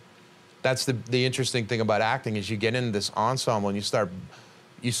ensemble, that's the interesting thing about acting, is you get into this ensemble and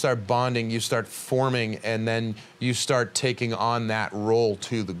you start bonding, you start forming, and then you start taking on that role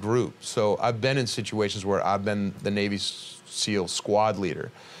to the group. So I've been in situations where I've been the Navy SEAL squad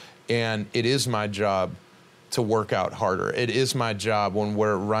leader, and it is my job to work out harder. It is my job when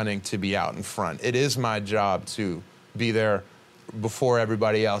we're running to be out in front. It is my job to be there before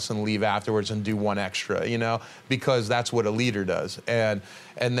everybody else and leave afterwards and do one extra, because that's what a leader does. And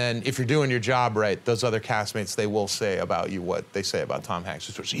then if you're doing your job right, those other castmates, they will say about you what they say about Tom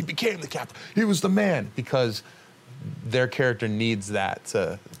Hanks. He became the captain. He was the man, because their character needs that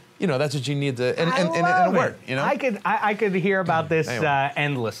to, that's what you need to, and it'll work, I could hear about this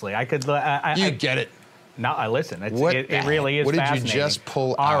endlessly. I get it. No, I listen. It really is fascinating. What did you just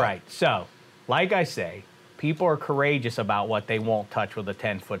pull out? All right, so, like I say, people are courageous about what they won't touch with a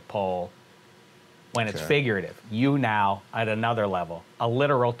 10-foot pole when it's figurative. You now, at another level, a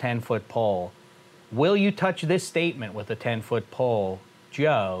literal 10-foot pole. Will you touch this statement with a 10-foot pole?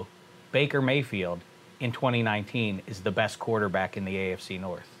 Joe, Baker Mayfield, in 2019, is the best quarterback in the AFC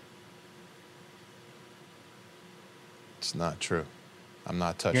North. It's not true. I'm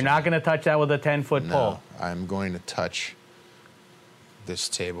not touching You're not going to touch that with a 10-foot pole? No, I'm going to touch this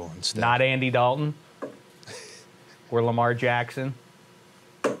table instead. Not Andy Dalton? Or Lamar Jackson?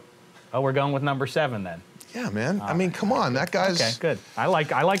 Oh, we're going with number 7 then. Yeah, man. I mean, come on, that guy's... Okay, good. I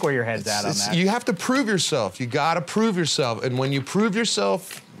like where your head's at on that. You have to prove yourself. You got to prove yourself, and when you prove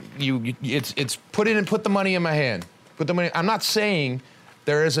yourself, it's put the money in my hand. Put the money. I'm not saying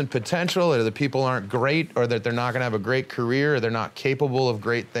there isn't potential, or that people aren't great, or that they're not going to have a great career, or they're not capable of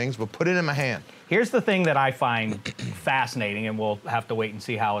great things, but put it in my hand. Here's the thing that I find fascinating, and we'll have to wait and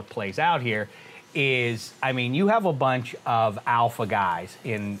see how it plays out here. You have a bunch of alpha guys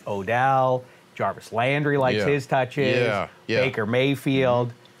in Odell, Jarvis Landry likes his touches, Baker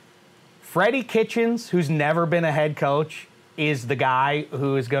Mayfield. Freddie Kitchens, who's never been a head coach, is the guy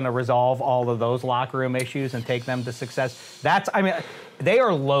who is going to resolve all of those locker room issues and take them to success. They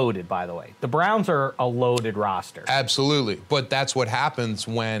are loaded, by the way. The Browns are a loaded roster. Absolutely. But that's what happens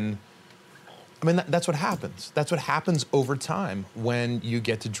that's what happens. That's what happens over time when you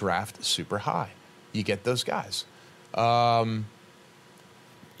get to draft super high. You get those guys. You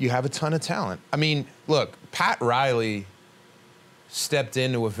have a ton of talent. I mean, look, Pat Riley stepped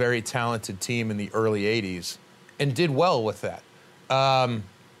into a very talented team in the early 80s and did well with that.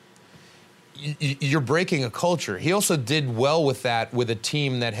 You're breaking a culture. He also did well with that with a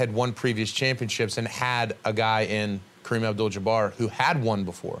team that had won previous championships and had a guy in Kareem Abdul-Jabbar who had won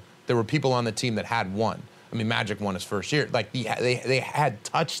before. There were people on the team that had won. I mean, Magic won his first year. Like, they had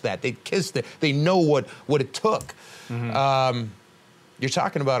touched that. They kissed it. They know what it took. Mm-hmm. You're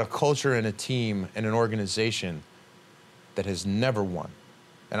talking about a culture and a team and an organization that has never won.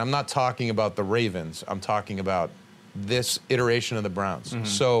 And I'm not talking about the Ravens. I'm talking about this iteration of the Browns. Mm-hmm.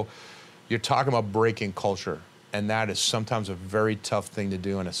 So you're talking about breaking culture, and that is sometimes a very tough thing to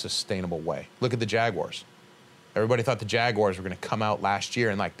do in a sustainable way. Look at the Jaguars. Everybody thought the Jaguars were going to come out last year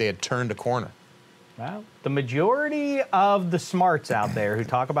and like they had turned a corner. Well, the majority of the smarts out there who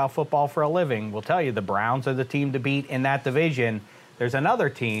talk about football for a living will tell you the Browns are the team to beat in that division. There's another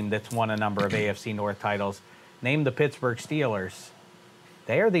team that's won a number of AFC North titles, named the Pittsburgh Steelers.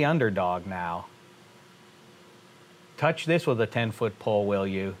 They are the underdog now. Touch this with a 10-foot pole, will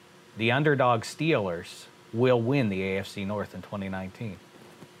you? The underdog Steelers will win the AFC North in 2019.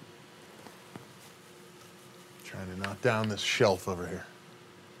 Trying to knock down this shelf over here.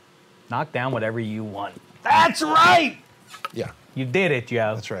 Knock down whatever you want. That's right! Yeah. You did it,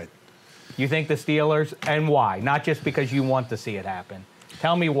 Joe. That's right. You think the Steelers, and why? Not just because you want to see it happen.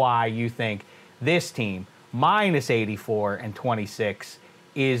 Tell me why you think this team, minus 84 and 26,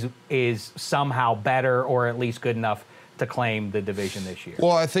 is somehow better or at least good enough to claim the division this year.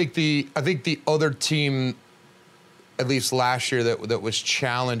 Well, I think the other team, at least last year, that was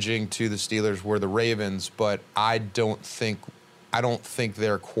challenging to the Steelers were the Ravens, but I don't think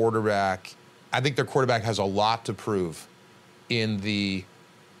their quarterback. I think their quarterback has a lot to prove in the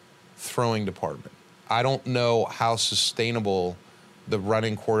throwing department. I don't know how sustainable the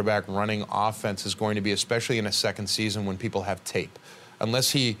running quarterback, running offense is going to be, especially in a second season when people have tape.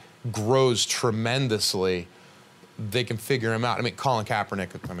 Unless he grows tremendously, they can figure him out. I mean, Colin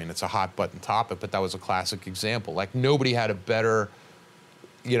Kaepernick, it's a hot button topic, but that was a classic example. Like, nobody had a better,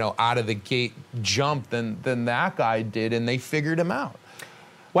 out of the gate jump than that guy did, and they figured him out.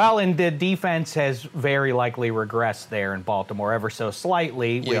 Well, and the defense has very likely regressed there in Baltimore ever so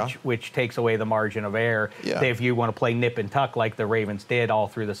slightly, which takes away the margin of error. Yeah. If you want to play nip and tuck like the Ravens did all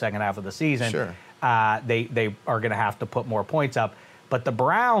through the second half of the season, sure. They are going to have to put more points up. But the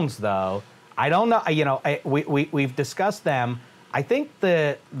Browns, though, I don't know. We've discussed them. I think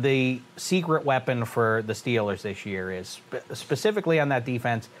the secret weapon for the Steelers this year is specifically on that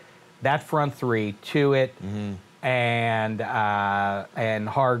defense, that front three, Tuitt, mm-hmm. and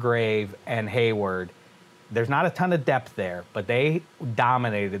Hargrave and Hayward. There's not a ton of depth there, but they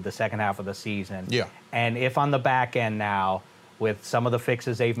dominated the second half of the season. Yeah. And if on the back end now, with some of the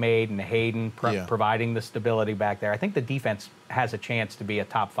fixes they've made and Hayden providing the stability back there, I think the defense has a chance to be a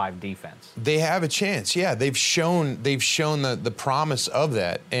top 5 defense. They have a chance, yeah. They've shown the promise of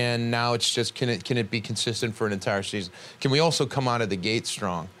that, and now it's just can it be consistent for an entire season? Can we also come out of the gate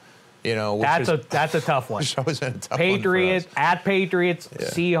strong? That's a tough one. Patriots at Patriots, yeah.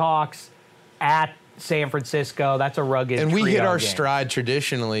 Seahawks at San Francisco. That's a rugged. And we hit our game. stride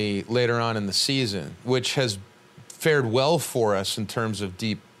traditionally later on in the season, which has fared well for us in terms of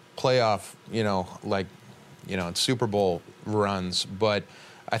deep playoff, in Super Bowl runs. But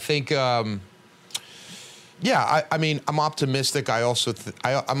I think, I'm optimistic.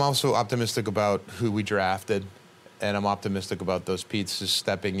 I'm also optimistic about who we drafted, and I'm optimistic about those pieces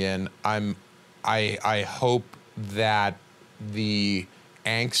stepping in. I hope that the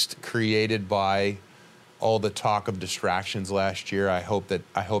angst created by all the talk of distractions last year, I hope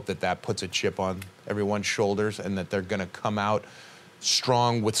that puts a chip on everyone's shoulders and that they're going to come out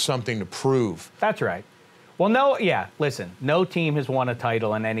strong with something to prove. That's right. Well, listen, no team has won a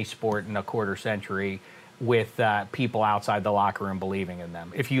title in any sport in a quarter century with people outside the locker room believing in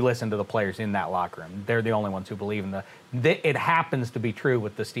them. If you listen to the players in that locker room, they're the only ones who believe in it happens to be true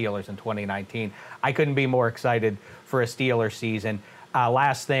with the Steelers in 2019. I couldn't be more excited for a Steelers season.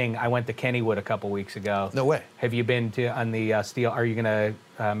 Last thing, I went to Kennywood a couple weeks ago. No way. Have you been on the Steel? Are you going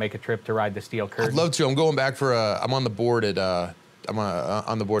to make a trip to ride the Steel Curtain? I'd love to. I'm going back for I'm on the board at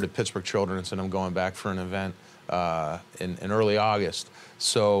on the board at Pittsburgh Children's, and I'm going back for an event in early August.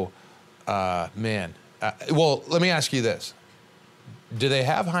 So, well, let me ask you this: do they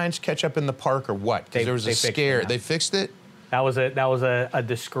have Heinz ketchup in the park or what? Because there was a scare. They fixed it. That was a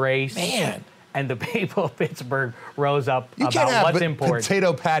disgrace. Man. And the people of Pittsburgh rose up you about can't have what's important.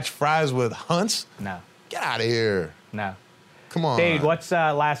 Potato patch fries with Hunts? No. Get out of here. No. Come on. Dave, what's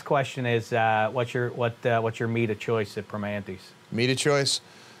last question is what's your meat of choice at Primanti's? Meat of choice?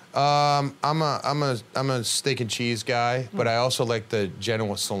 I'm a steak and cheese guy, but I also like the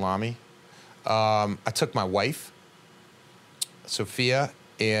Genoa salami. I took my wife, Sophia,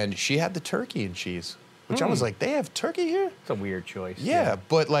 and she had the turkey and cheese, which I was like, they have turkey here? It's a weird choice. Yeah,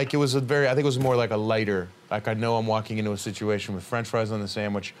 but like it was I think it was more like a lighter, like I know I'm walking into a situation with French fries on the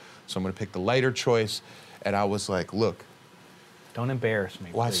sandwich, so I'm gonna pick the lighter choice. And I was like, look. Don't embarrass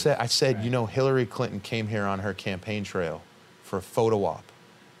me. Well, please. I said, Right. you know, Hillary Clinton came here on her campaign trail for a photo op.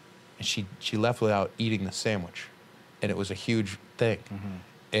 And she left without eating the sandwich. And it was a huge thing. Mm-hmm.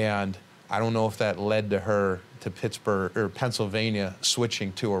 And I don't know if that led to her to Pittsburgh or Pennsylvania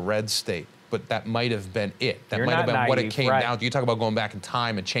switching to a red state, but that might have been it. That You're might have not been what it naive, came right. down to. You talk about going back in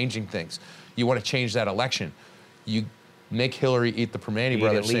time and changing things. You want to change that election. You make Hillary eat the Permane Eat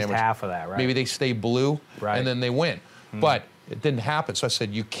Brothers at least sandwich. half of that, right? Maybe they stay blue, Right. and then they win. But it didn't happen. So I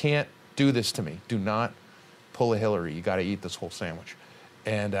said, you can't do this to me. Do not pull a Hillary. You got to eat this whole sandwich.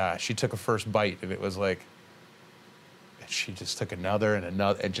 And she took a first bite, and it was like, she just took another and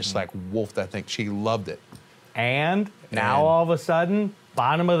another, and just like wolfed that thing. She loved it. And now all of a sudden,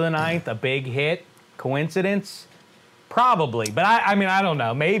 bottom of the ninth, a big hit. Coincidence? Probably. But I mean, I don't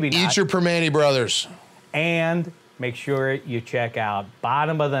know. Maybe not. Eat your Permane Brothers. And make sure you check out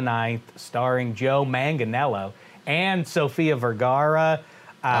Bottom of the Ninth, starring Joe Manganiello and Sofia Vergara.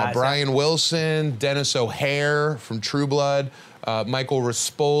 Brian Wilson, Dennis O'Hare from True Blood, Michael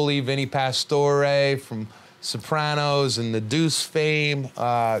Rispoli, Vinny Pastore from Sopranos and The Deuce fame.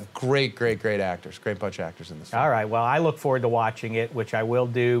 Great actors. Great bunch of actors in this film. All right, well, I look forward to watching it, which I will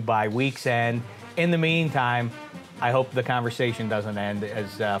do by week's end. In the meantime, I hope the conversation doesn't end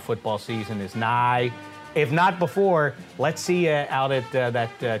as football season is nigh. If not before, let's see you out at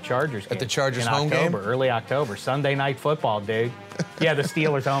that Chargers game. At the Chargers in home October, game? early October. Sunday night football, dude. Yeah, the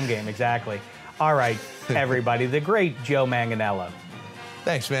Steelers home game, exactly. All right, everybody, the great Joe Manganiello.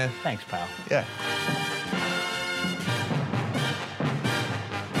 Thanks, man. Thanks, pal. Yeah.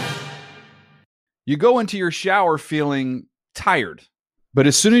 You go into your shower feeling tired, but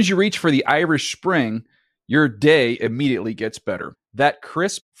as soon as you reach for the Irish Spring, your day immediately gets better. That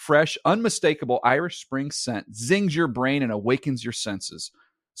crisp, fresh, unmistakable Irish Spring scent zings your brain and awakens your senses.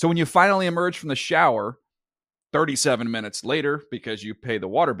 So when you finally emerge from the shower, 37 minutes later, because you pay the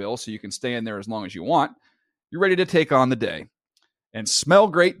water bill so you can stay in there as long as you want, you're ready to take on the day. And smell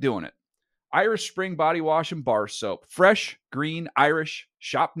great doing it. Irish Spring Body Wash and Bar Soap. Fresh, green, Irish.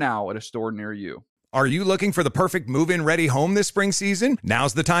 Shop now at a store near you. Are you looking for the perfect move-in ready home this spring season?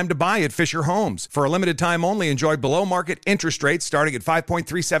 Now's the time to buy at Fisher Homes. For a limited time only, enjoy below-market interest rates starting at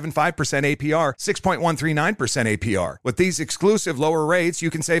 5.375% APR, 6.139% APR. With these exclusive lower rates, you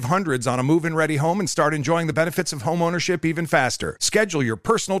can save hundreds on a move-in ready home and start enjoying the benefits of home ownership even faster. Schedule your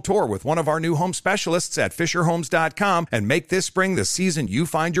personal tour with one of our new home specialists at FisherHomes.com and make this spring the season you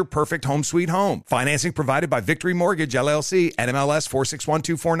find your perfect home sweet home. Financing provided by Victory Mortgage, LLC, NMLS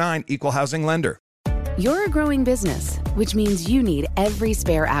 461249, Equal Housing Lender. You're a growing business, which means you need every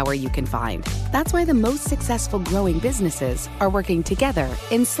spare hour you can find. That's why the most successful growing businesses are working together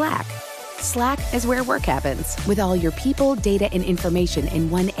in Slack. Slack is where work happens, with all your people, data, and information in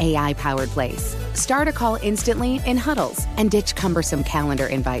one AI-powered place. Start a call instantly in huddles and ditch cumbersome calendar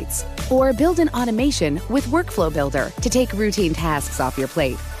invites. Or build an automation with Workflow Builder to take routine tasks off your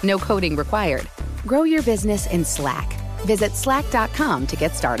plate. No coding required. Grow your business in Slack. Visit slack.com to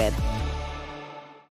get started.